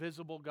the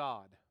invisible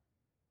God,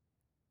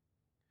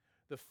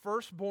 the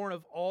firstborn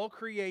of all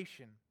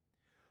creation.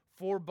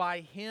 For by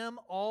Him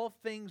all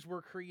things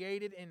were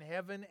created in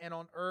heaven and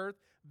on earth,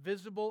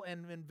 visible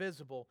and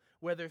invisible,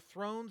 whether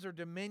thrones or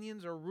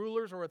dominions or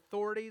rulers or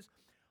authorities.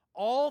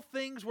 All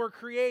things were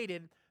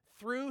created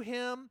through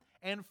Him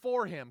and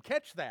for Him.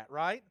 Catch that,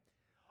 right?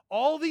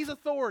 All these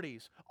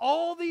authorities,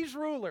 all these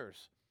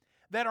rulers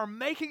that are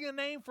making a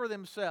name for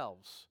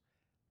themselves,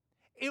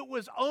 it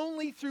was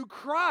only through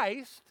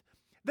Christ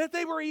that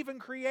they were even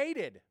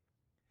created.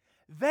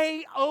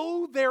 They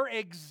owe their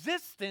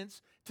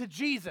existence to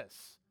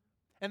Jesus.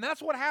 And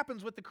that's what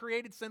happens with the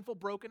created, sinful,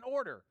 broken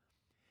order,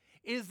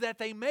 is that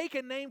they make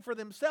a name for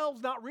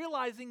themselves, not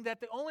realizing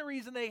that the only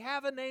reason they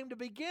have a name to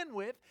begin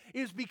with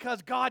is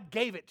because God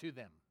gave it to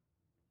them.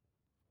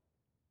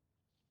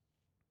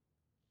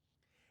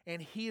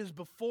 And He is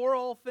before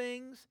all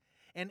things,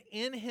 and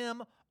in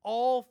Him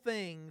all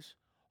things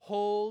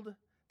hold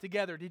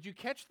together. Did you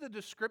catch the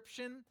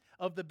description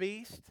of the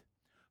beast?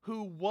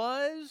 Who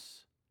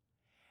was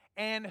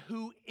and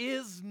who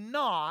is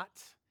not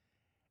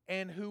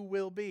and who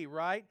will be,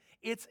 right?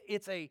 It's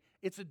a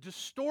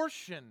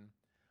distortion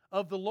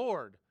of the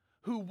Lord,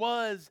 who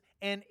was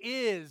and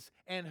is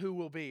and who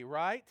will be,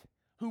 right?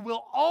 Who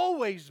will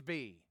always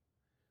be.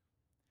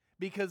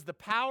 Because the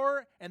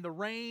power and the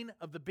reign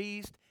of the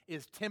beast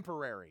is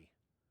temporary.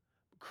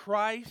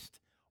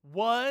 Christ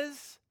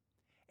was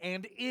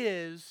and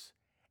is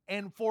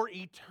and for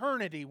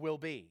eternity will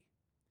be.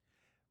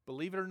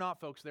 Believe it or not,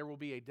 folks, there will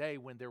be a day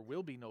when there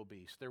will be no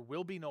beast, there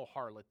will be no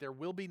harlot, there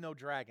will be no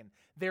dragon,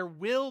 there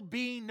will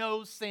be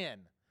no sin.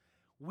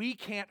 We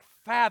can't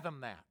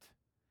fathom that.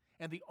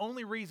 And the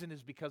only reason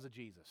is because of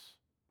Jesus.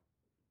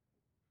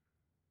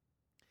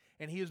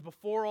 And He is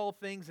before all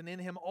things, and in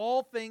Him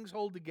all things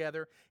hold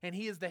together, and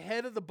He is the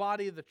head of the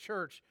body of the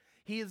church.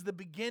 He is the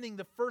beginning,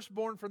 the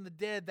firstborn from the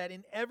dead, that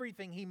in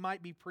everything He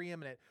might be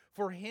preeminent.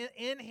 For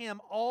in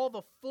Him all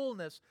the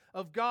fullness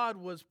of God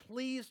was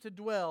pleased to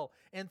dwell,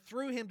 and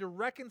through Him to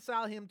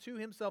reconcile Him to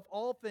Himself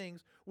all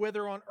things,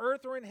 whether on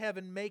earth or in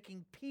heaven,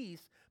 making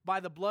peace by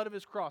the blood of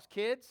His cross.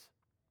 Kids,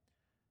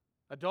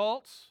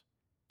 adults,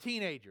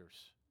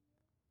 teenagers,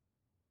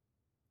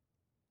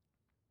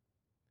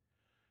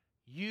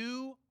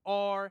 you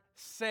are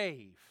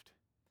saved,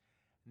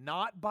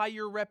 not by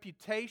your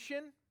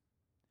reputation,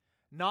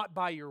 not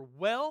by your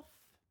wealth,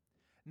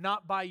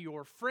 not by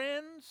your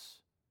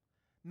friends,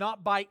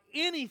 not by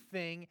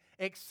anything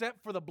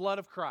except for the blood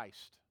of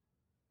Christ.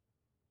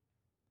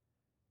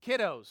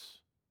 Kiddos,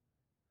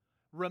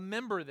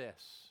 remember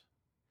this.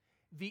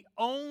 The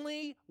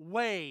only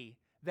way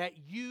that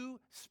you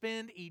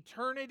spend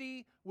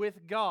eternity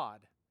with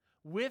God,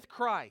 with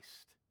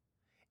Christ,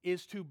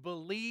 is to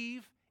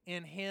believe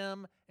in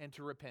Him and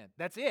to repent.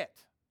 That's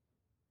it.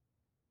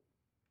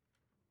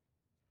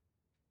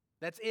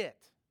 That's it.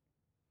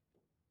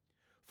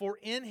 For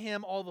in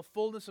Him all the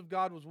fullness of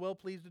God was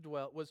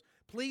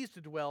pleased to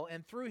dwell,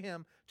 and through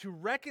Him to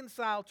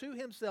reconcile to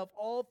Himself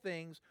all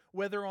things,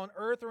 whether on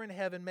earth or in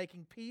heaven,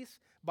 making peace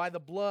by the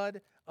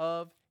blood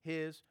of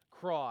His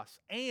cross.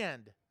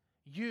 And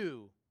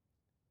you,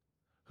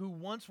 who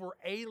once were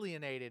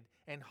alienated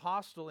and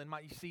hostile in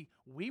mind, you see,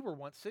 we were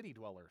once city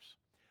dwellers.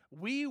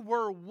 We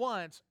were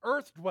once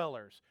earth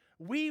dwellers.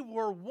 We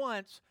were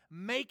once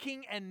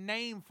making a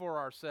name for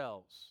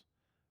ourselves.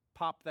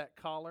 Pop that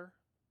collar.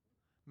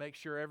 Make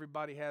sure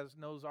everybody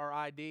knows our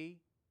ID.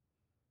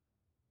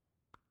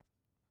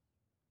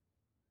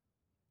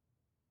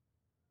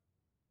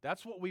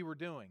 That's what we were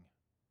doing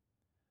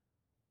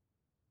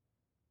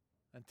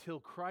until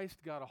Christ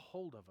got a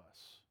hold of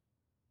us.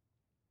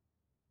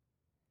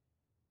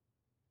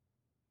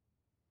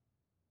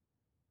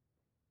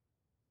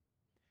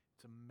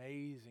 It's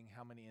amazing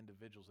how many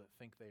individuals that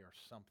think they are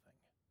something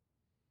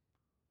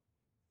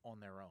on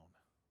their own.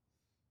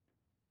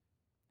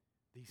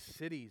 These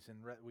cities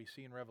we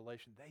see in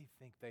Revelation, they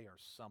think they are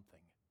something.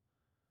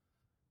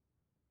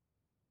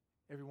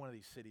 Every one of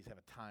these cities have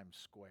a Times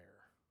Square,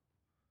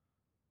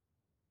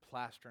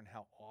 plastering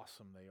how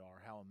awesome they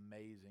are, how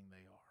amazing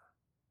they are.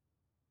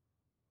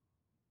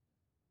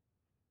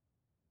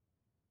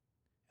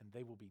 And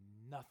they will be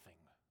nothing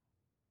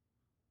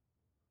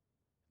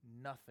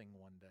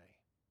one day.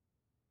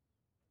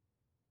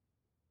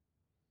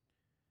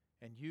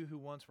 And you who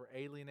once were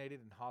alienated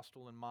and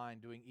hostile in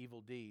mind, doing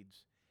evil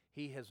deeds,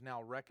 He has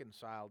now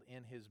reconciled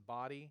in His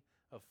body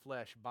of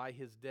flesh by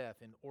His death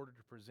in order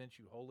to present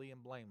you holy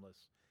and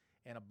blameless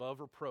and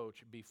above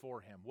reproach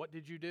before Him. What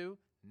did you do?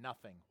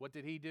 Nothing. What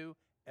did He do?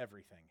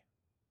 Everything.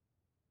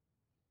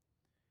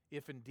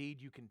 if indeed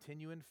you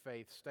continue in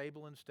faith,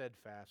 stable and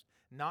steadfast,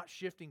 not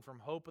shifting from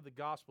hope of the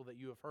gospel that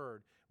you have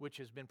heard, which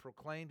has been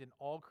proclaimed in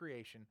all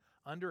creation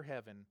under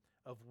heaven,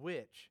 of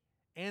which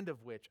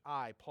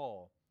I,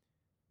 Paul,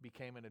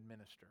 became a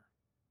minister.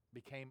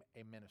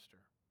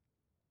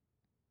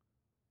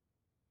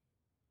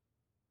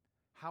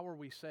 How are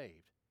we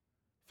saved?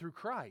 Through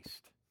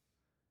Christ.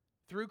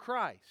 Through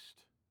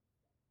Christ.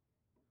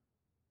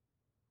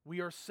 We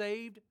are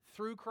saved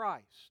through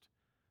Christ.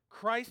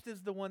 Christ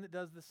is the one that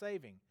does the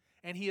saving.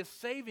 And He is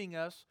saving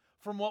us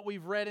from what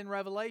we've read in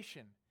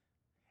Revelation.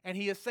 And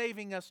He is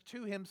saving us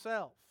to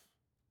Himself.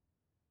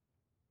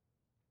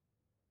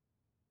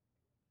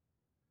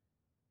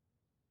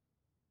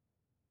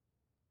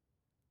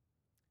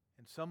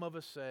 And some of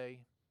us say,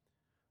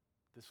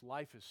 this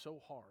life is so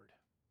hard.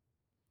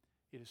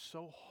 It is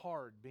so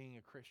hard being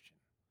a Christian.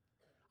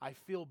 I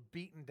feel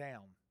beaten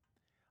down.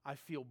 I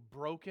feel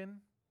broken.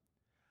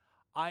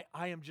 I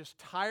am just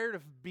tired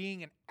of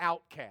being an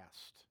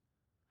outcast.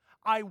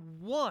 I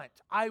want,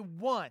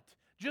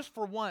 just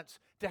for once,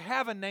 to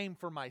have a name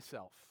for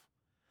myself.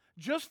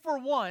 Just for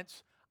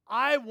once,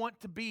 I want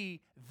to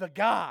be the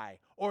guy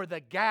or the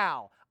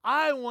gal.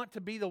 I want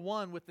to be the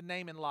one with the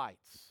name in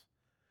lights.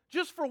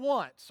 Just for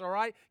once, all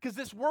right? Because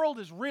this world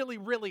is really,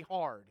 really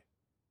hard.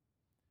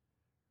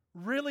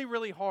 Really,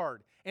 really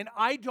hard. And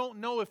I don't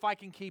know if I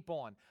can keep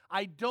on.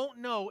 I don't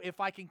know if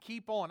I can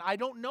keep on. I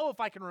don't know if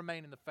I can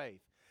remain in the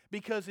faith.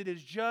 Because it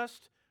is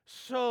just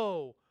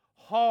so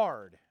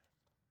hard.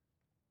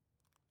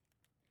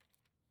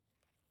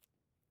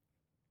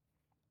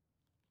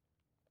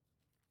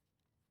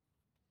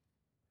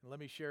 And let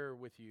me share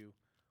with you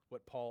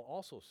what Paul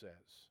also says.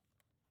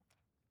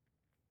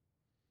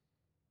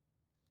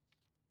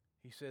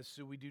 He says,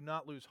 so we do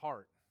not lose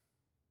heart.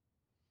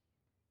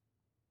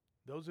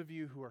 Those of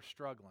you who are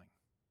struggling,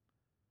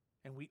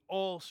 and we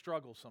all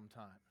struggle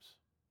sometimes,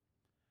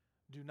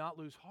 do not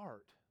lose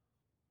heart.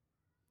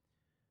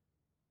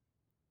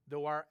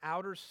 Though our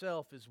outer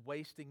self is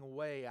wasting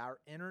away, our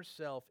inner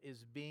self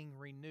is being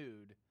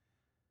renewed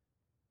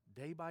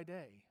day by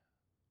day.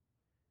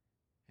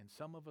 And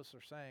some of us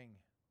are saying,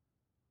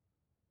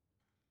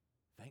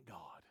 thank God.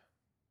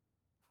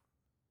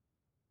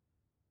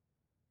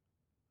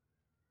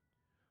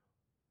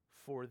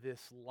 For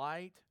this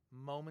light,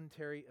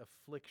 momentary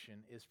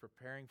affliction is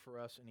preparing for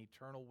us an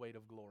eternal weight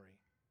of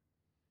glory,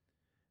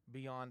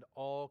 beyond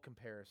all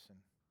comparison.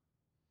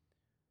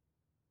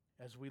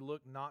 As we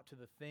look not to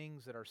the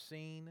things that are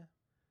seen,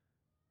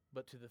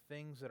 but to the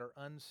things that are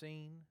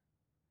unseen.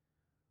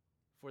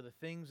 For the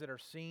things that are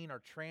seen are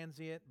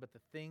transient, but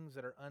the things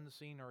that are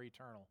unseen are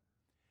eternal.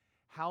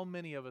 How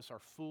many of us are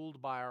fooled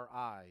by our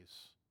eyes?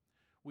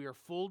 We are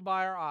fooled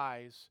by our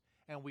eyes,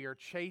 and we are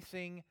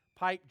chasing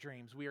pipe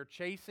dreams. We are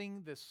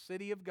chasing the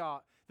city of God,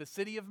 the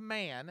city of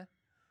man,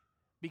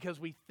 because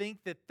we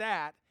think that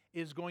that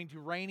is going to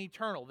reign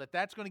eternal, that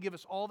that's going to give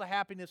us all the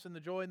happiness and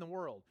the joy in the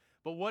world.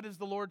 But what does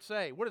the Lord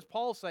say? What is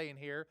Paul saying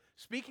here?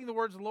 Speaking the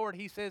words of the Lord,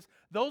 he says,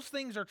 those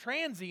things are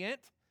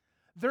transient.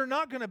 They're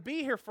not going to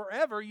be here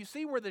forever. You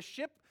see where the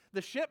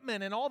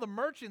shipmen and all the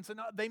merchants, and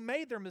they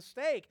made their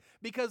mistake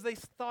because they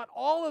thought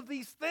all of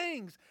these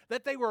things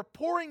that they were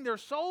pouring their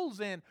souls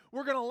in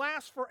were going to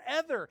last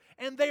forever,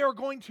 and they are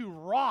going to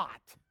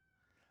rot.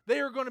 They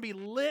are going to be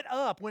lit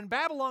up. When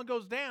Babylon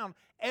goes down,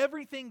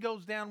 everything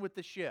goes down with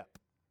the ship.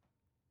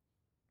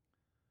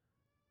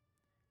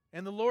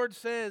 And the Lord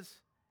says,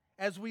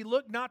 as we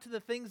look not to the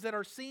things that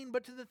are seen,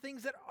 but to the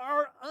things that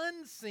are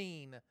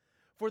unseen.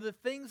 For the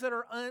things that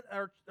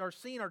are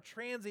seen are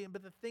transient,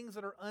 but the things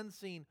that are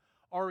unseen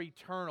are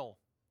eternal.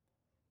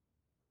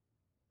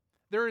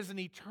 There is an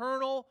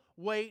eternal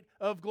weight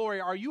of glory.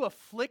 Are you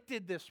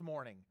afflicted this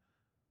morning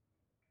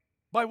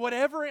by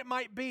whatever it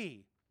might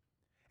be?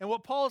 And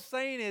what Paul is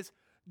saying is,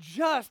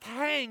 just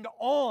hang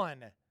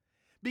on,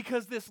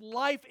 because this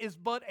life is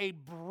but a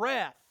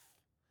breath.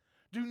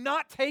 Do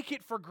not take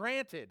it for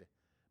granted,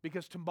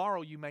 because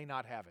tomorrow you may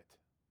not have it.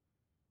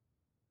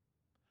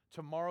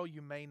 Tomorrow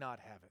you may not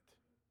have it.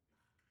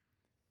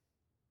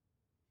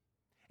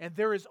 And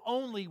there is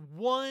only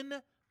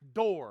one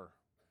door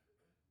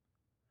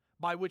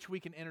by which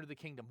we can enter the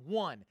kingdom.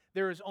 One.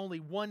 There is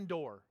only one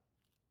door.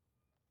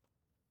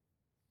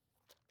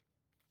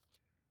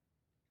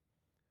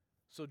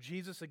 So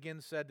Jesus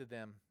again said to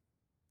them,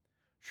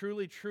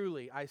 truly,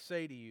 truly, I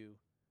say to you,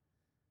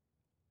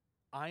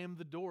 I am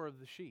the door of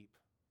the sheep.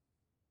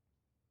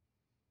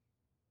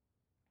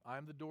 I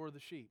am the door of the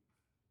sheep.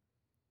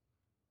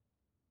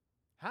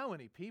 How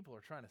many people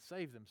are trying to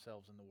save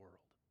themselves in the world?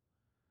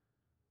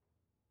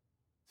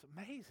 It's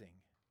amazing.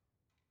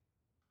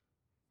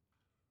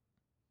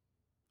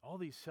 All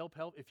these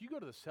self-help, if you go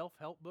to the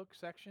self-help book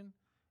section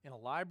in a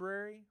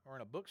library or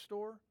in a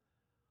bookstore,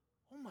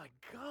 oh my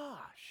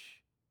gosh.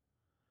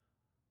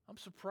 I'm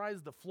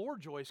surprised the floor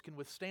joist can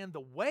withstand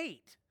the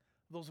weight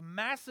of those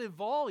massive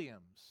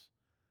volumes.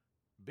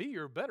 Be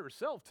your better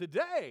self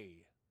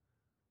today.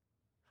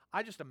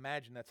 I just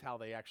imagine that's how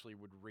they actually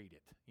would read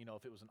it. You know,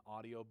 if it was an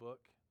audio book.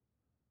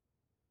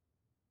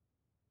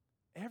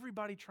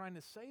 Everybody trying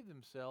to save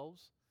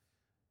themselves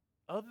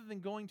other than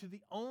going to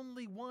the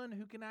only one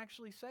who can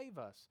actually save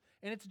us.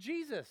 And it's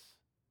Jesus.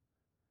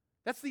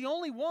 That's the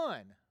only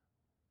one.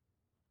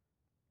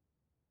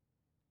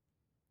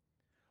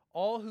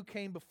 All who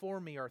came before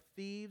me are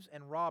thieves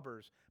and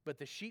robbers, but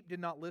the sheep did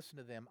not listen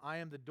to them. I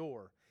am the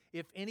door.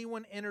 If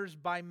anyone enters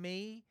by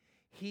me,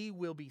 he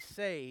will be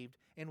saved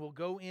and will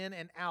go in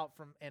and out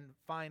and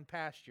find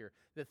pasture.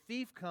 The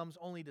thief comes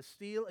only to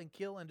steal and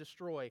kill and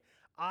destroy.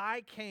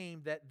 I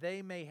came that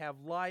they may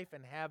have life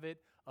and have it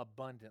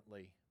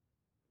abundantly.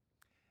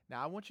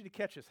 Now, I want you to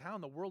catch this. How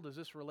in the world does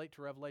this relate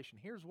to Revelation?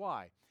 Here's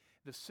why.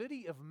 The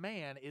city of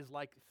man is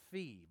like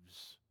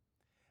thieves.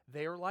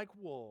 They are like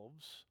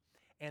wolves,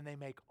 and they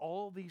make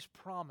all these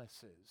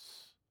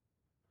promises.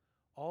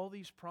 All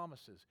these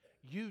promises.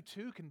 You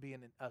too can be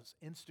an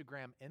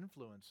Instagram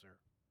influencer.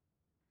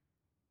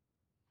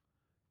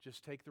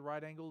 Just take the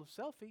right angle of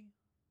selfie.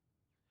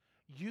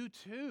 You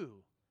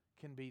too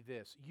can be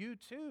this. You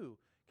too.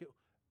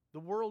 The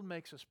world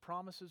makes us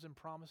promises and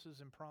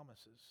promises and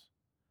promises.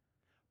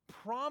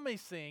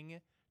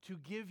 Promising to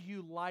give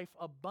you life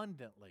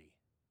abundantly.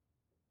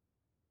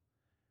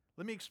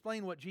 Let me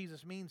explain what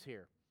Jesus means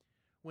here.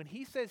 When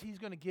He says He's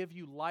going to give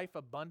you life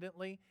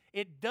abundantly,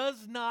 it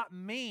does not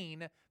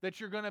mean that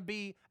you're going to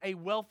be a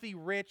wealthy,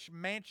 rich,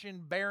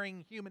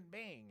 mansion-bearing human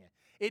being.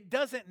 It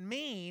doesn't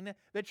mean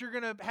that you're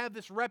going to have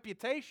this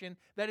reputation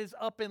that is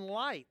up in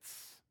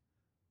lights.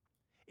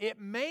 It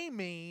may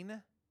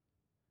mean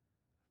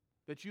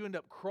that you end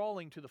up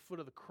crawling to the foot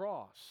of the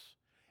cross.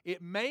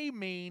 It may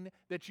mean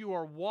that you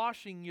are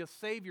washing your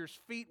Savior's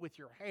feet with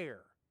your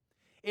hair.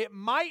 It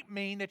might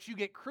mean that you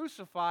get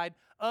crucified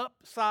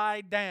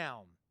upside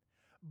down.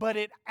 But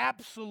it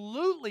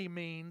absolutely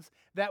means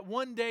that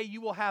one day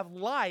you will have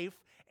life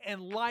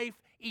and life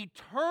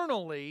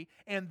eternally,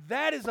 and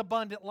that is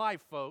abundant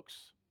life,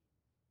 folks.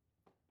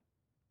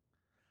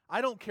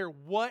 I don't care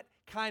what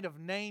kind of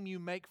name you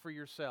make for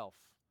yourself.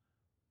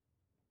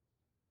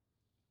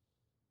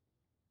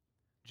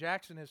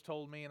 Jackson has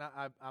told me, and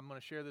I'm going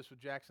to share this with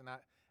Jackson.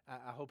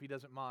 I hope he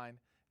doesn't mind.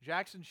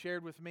 Jackson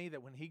shared with me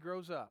that when he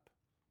grows up,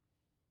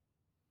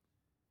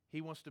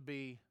 he wants to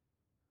be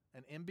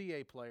an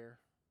NBA player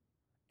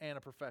and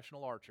a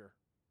professional archer.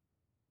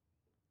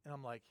 And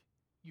I'm like,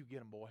 you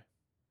get him, boy.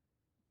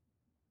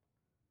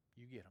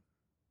 You get him.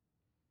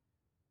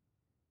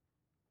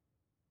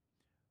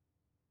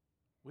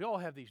 We all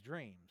have these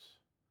dreams,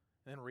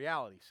 and then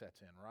reality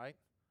sets in, right?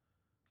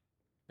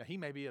 Now, he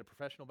may be a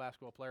professional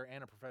basketball player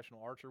and a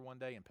professional archer one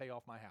day and pay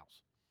off my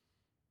house.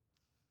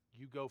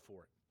 You go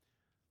for it.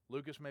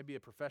 Lucas may be a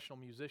professional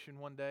musician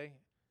one day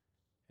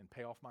and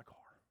pay off my car.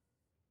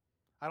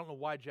 I don't know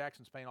why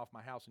Jackson's paying off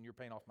my house and you're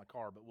paying off my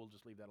car, but we'll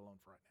just leave that alone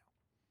for right now.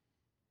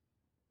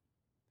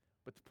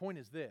 But the point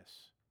is this.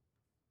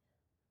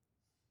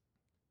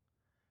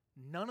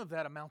 None of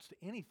that amounts to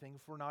anything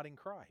if we're not in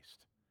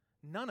Christ.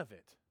 None of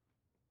it.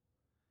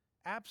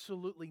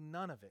 Absolutely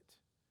none of it.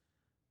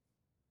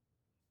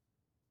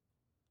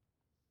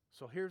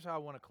 So here's how I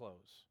want to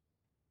close.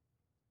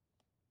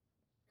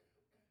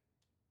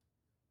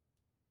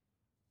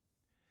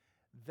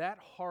 That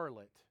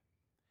harlot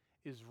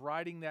is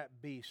riding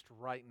that beast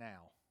right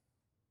now.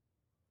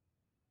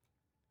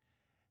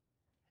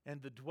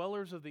 And the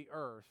dwellers of the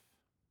earth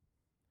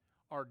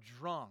are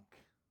drunk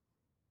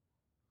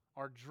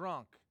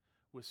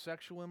with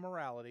sexual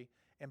immorality.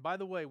 And by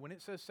the way, when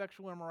it says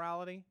sexual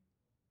immorality,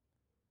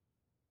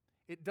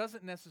 it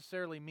doesn't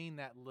necessarily mean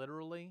that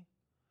literally.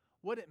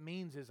 What it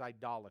means is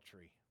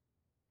idolatry.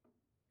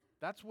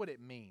 That's what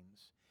it means.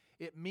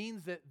 It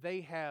means that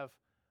they have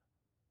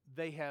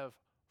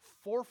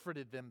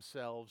forfeited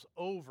themselves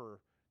over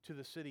to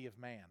the city of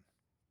man.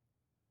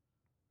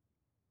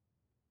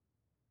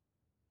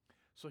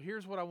 So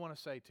here's what I want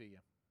to say to you.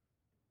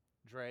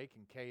 Drake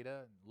and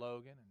Kada and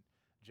Logan and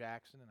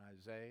Jackson and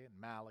Isaiah and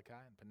Malachi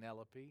and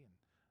Penelope and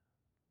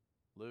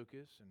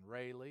Lucas and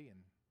Rayleigh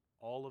and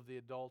all of the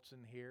adults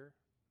in here.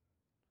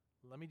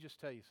 Let me just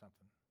tell you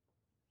something.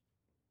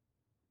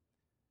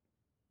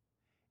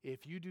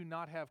 If you do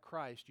not have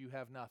Christ, you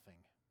have nothing.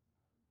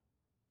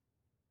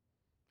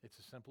 It's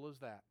as simple as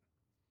that.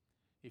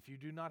 If you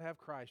do not have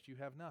Christ, you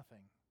have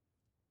nothing.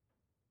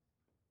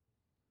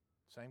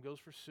 Same goes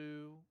for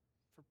Sue,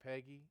 for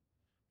Peggy,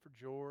 for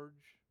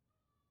George.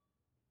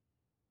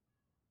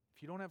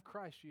 If you don't have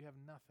Christ, you have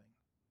nothing.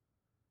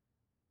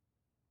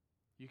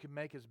 You can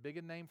make as big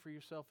a name for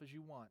yourself as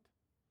you want.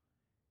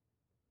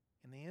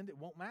 In the end, it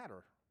won't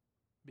matter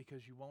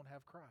because you won't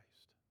have Christ.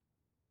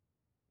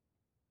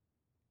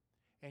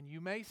 And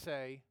you may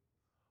say,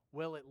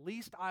 well, at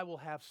least I will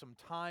have some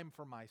time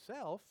for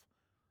myself.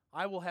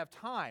 I will have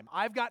time.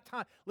 I've got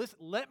time. Listen,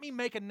 let me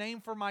make a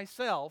name for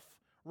myself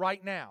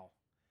right now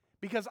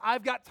because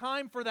I've got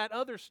time for that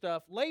other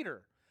stuff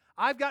later.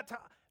 I've got time.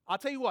 I'll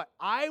tell you what,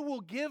 I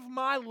will give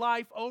my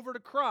life over to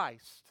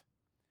Christ.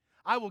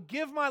 I will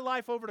give my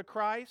life over to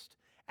Christ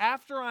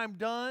after I'm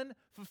done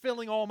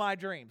fulfilling all my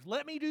dreams.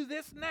 Let me do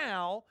this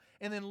now,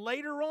 and then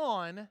later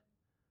on,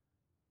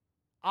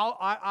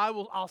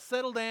 I'll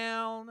settle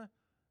down.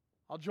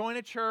 I'll join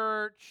a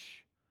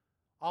church.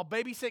 I'll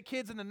babysit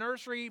kids in the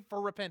nursery for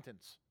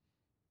repentance.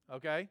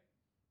 Okay?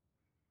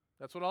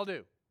 That's what I'll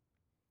do.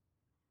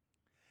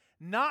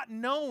 Not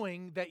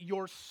knowing that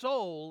your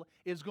soul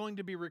is going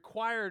to be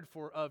required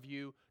of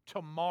you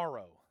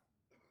tomorrow.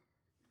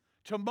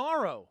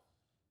 Tomorrow.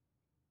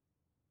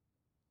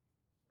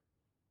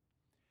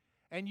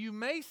 And you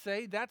may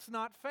say, that's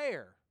not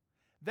fair.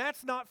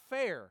 That's not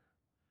fair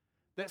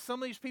that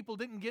some of these people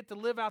didn't get to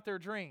live out their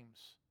dreams.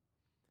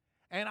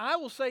 And I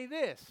will say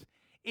this,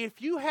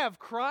 if you have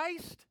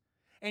Christ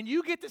and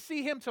you get to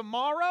see Him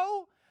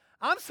tomorrow,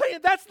 I'm saying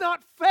that's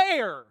not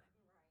fair.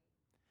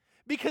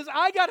 Because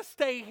I got to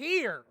stay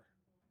here.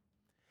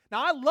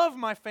 Now, I love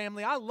my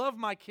family. I love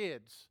my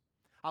kids.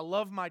 I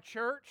love my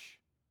church.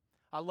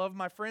 I love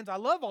my friends. I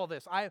love all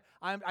this. I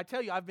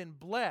tell you, I've been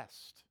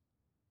blessed.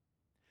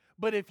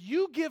 But if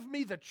you give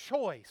me the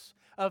choice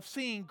of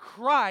seeing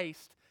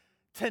Christ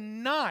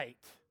tonight,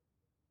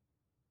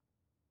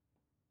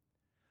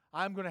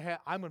 I'm going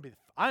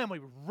to be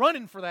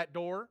running for that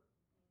door.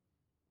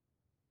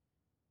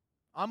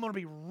 I'm going to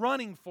be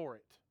running for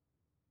it.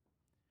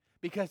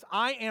 Because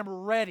I am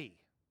ready.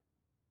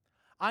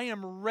 I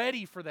am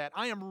ready for that.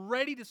 I am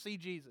ready to see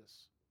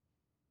Jesus.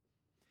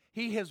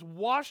 He has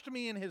washed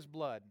me in His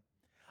blood.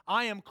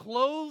 I am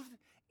clothed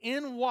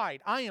in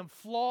white. I am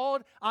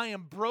flawed. I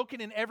am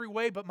broken in every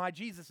way, but my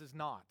Jesus is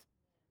not.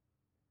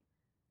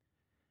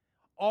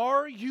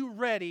 Are you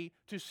ready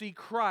to see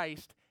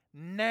Christ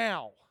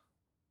now?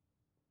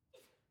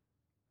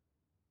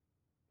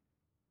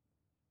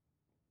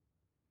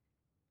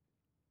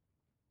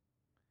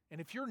 And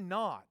if you're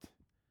not,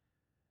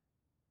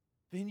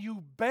 then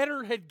you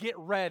better get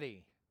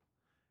ready.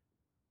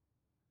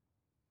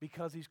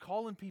 Because He's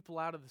calling people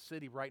out of the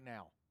city right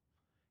now.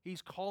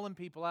 He's calling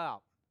people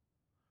out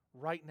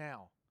right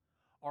now.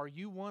 Are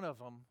you one of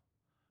them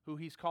who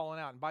He's calling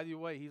out? And by the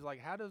way, He's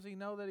like, how does He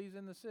know that He's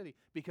in the city?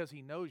 Because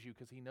He knows you,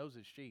 because He knows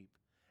His sheep.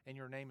 And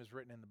your name is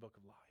written in the book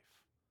of life.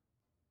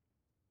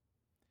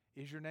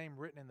 Is your name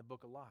written in the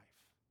book of life?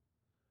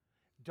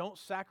 Don't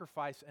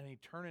sacrifice an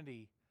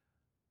eternity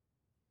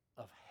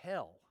of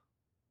hell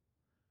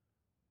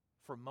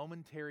for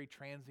momentary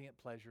transient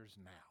pleasures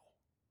now.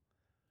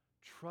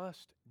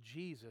 Trust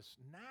Jesus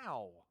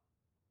now.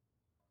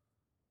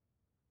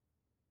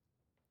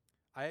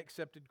 I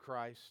accepted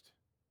Christ.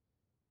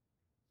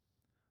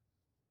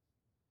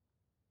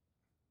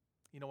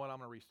 You know what? I'm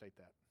going to restate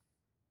that.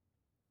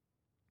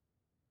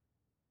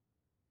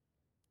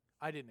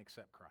 I didn't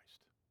accept Christ.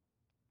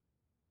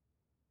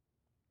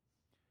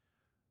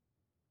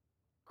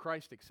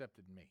 Christ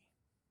accepted me.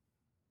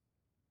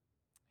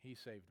 He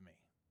saved me.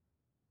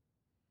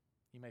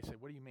 You may say,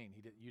 what do you mean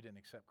you didn't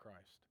accept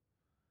Christ?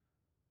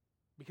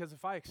 Because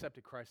if I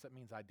accepted Christ, that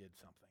means I did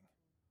something.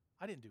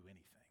 I didn't do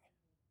anything.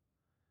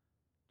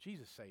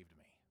 Jesus saved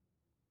me.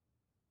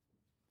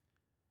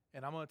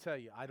 And I'm going to tell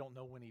you, I don't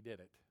know when He did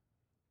it.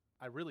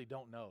 I really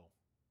don't know.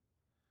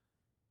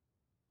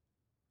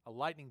 A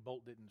lightning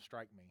bolt didn't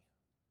strike me.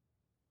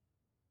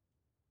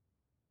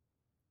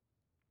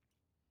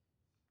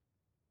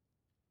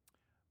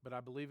 But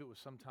I believe it was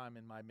sometime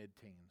in my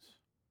mid-teens.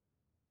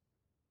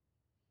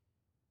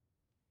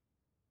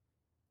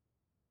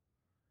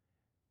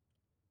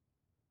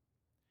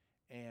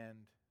 And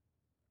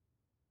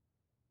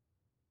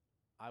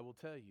I will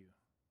tell you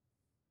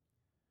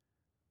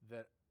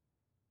that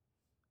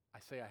I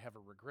say I have a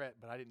regret,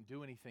 but I didn't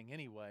do anything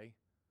anyway.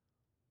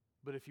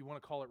 But if you want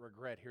to call it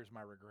regret, here's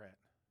my regret.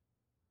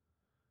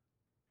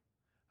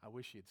 I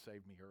wish He had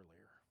saved me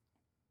earlier.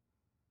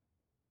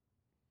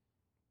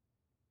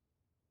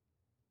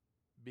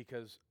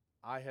 Because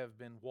I have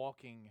been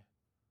walking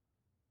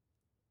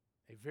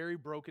a very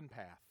broken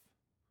path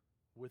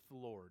with the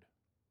Lord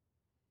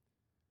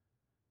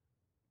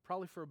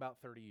probably for about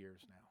 30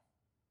 years now.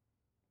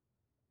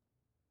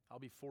 I'll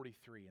be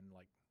 43 in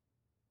like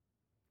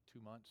 2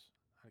 months.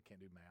 I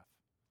can't do math.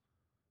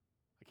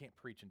 I can't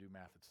preach and do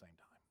math at the same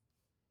time.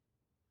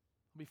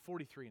 I'll be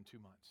 43 in 2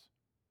 months.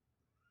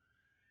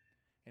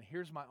 And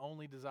here's my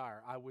only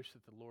desire. I wish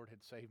that the Lord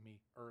had saved me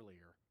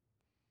earlier.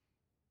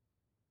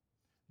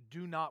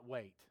 Do not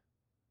wait.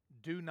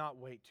 Do not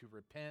wait to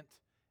repent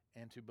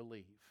and to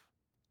believe.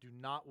 Do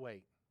not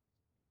wait.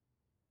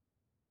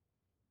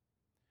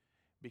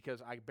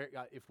 Because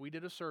if we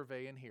did a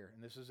survey in here,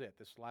 and this is it,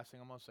 this is the last thing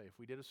I'm going to say. If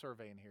we did a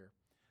survey in here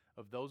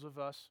of those of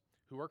us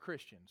who are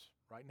Christians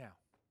right now,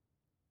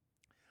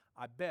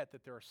 I bet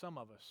that there are some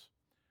of us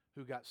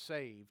who got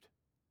saved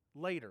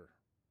later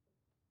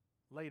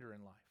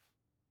in life.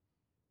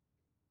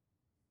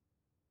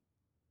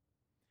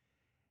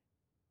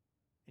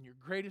 And your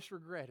greatest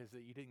regret is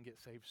that you didn't get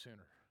saved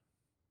sooner.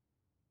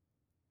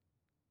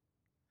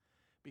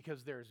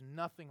 Because there is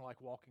nothing like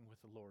walking with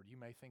the Lord. You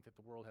may think that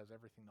the world has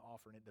everything to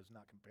offer, and it does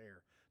not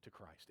compare to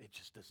Christ. It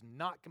just does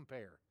not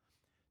compare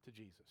to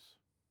Jesus.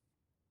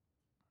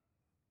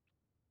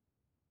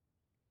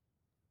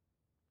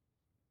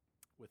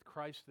 With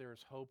Christ there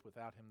is hope.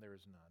 Without Him there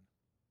is none.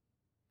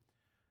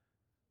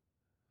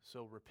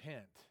 So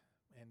repent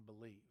and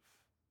believe.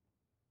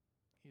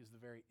 He is the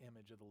very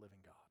image of the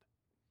living God.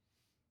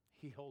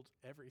 He holds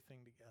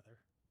everything together.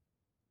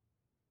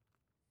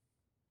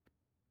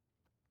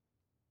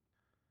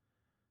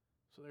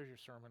 So there's your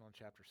sermon on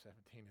chapter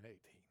 17 and 18.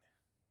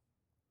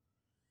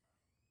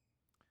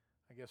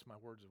 I guess my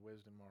words of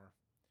wisdom are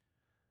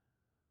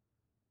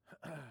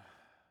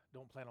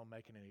don't plan on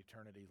making an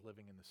eternity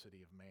living in the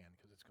city of man,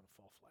 because it's going to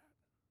fall flat.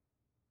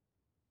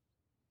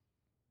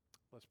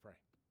 Let's pray.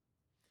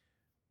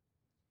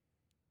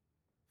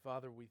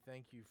 Father, we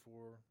thank you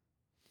for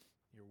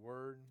your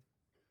word.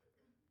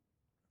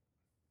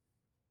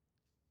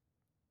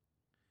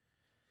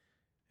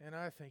 And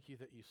I thank you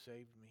that you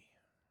saved me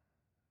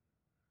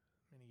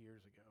many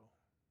years ago.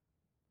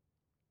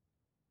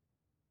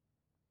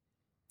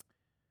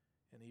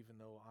 And even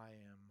though I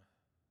am,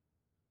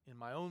 in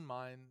my own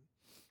mind,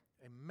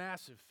 a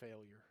massive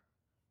failure,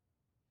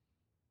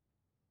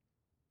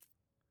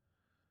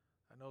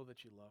 I know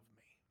that you love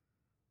me.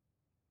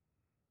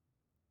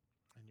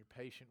 And you're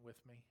patient with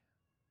me.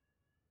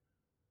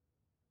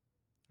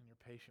 And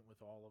you're patient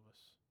with all of us.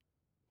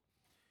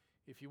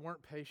 If you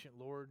weren't patient,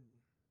 Lord,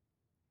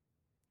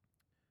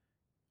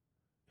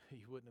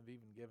 you wouldn't have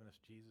even given us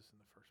Jesus in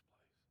the first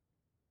place.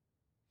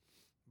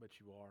 But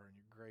you are, and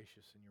you're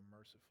gracious and you're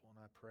merciful. And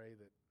I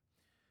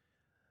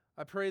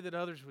pray that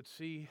others would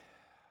see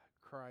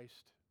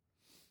Christ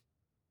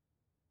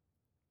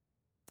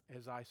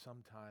as I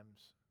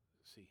sometimes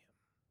see him.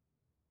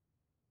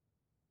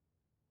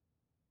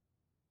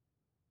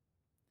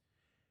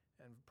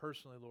 And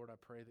personally, Lord, I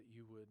pray that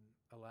you would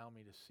allow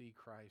me to see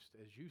Christ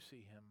as you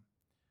see him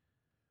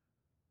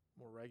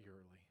more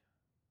regularly.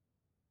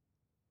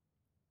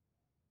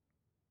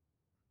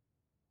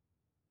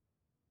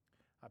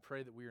 I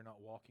pray that we are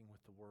not walking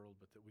with the world,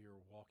 but that we are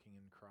walking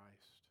in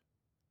Christ,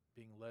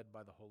 being led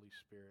by the Holy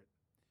Spirit.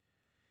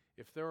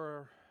 If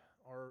there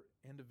are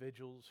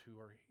individuals who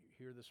are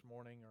here this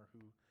morning or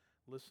who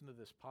listen to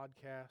this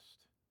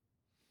podcast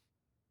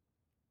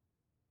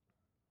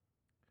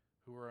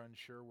who are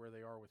unsure where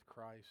they are with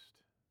Christ,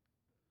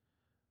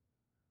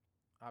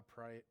 I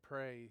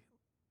pray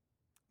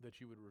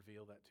that you would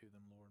reveal that to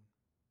them, Lord.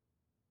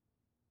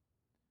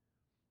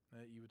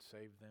 And that you would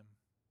save them.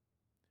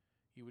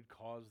 You would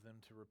cause them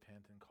to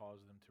repent and cause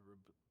them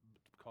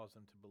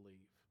to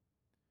believe.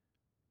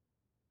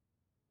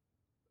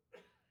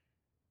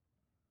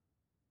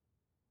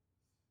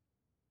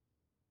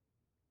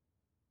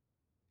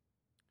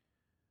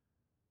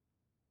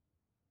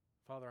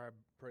 Father, I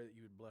pray that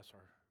you would bless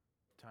our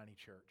tiny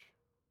church.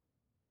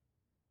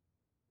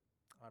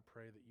 I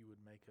pray that you would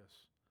make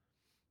us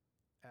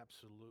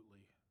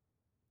absolutely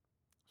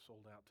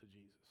sold out to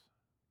Jesus.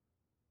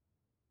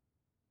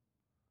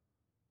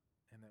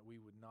 And that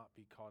we would not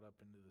be caught up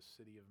into the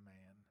city of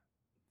man,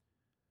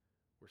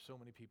 where so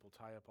many people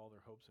tie up all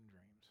their hopes and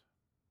dreams.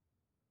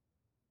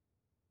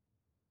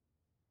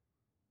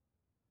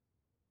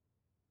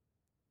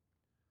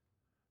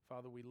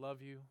 Father, we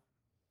love you.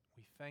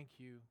 We thank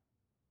you.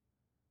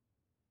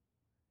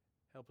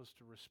 Help us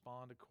to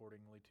respond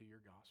accordingly to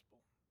your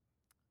gospel.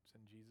 It's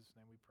in Jesus'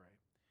 name we pray.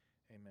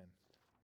 Amen.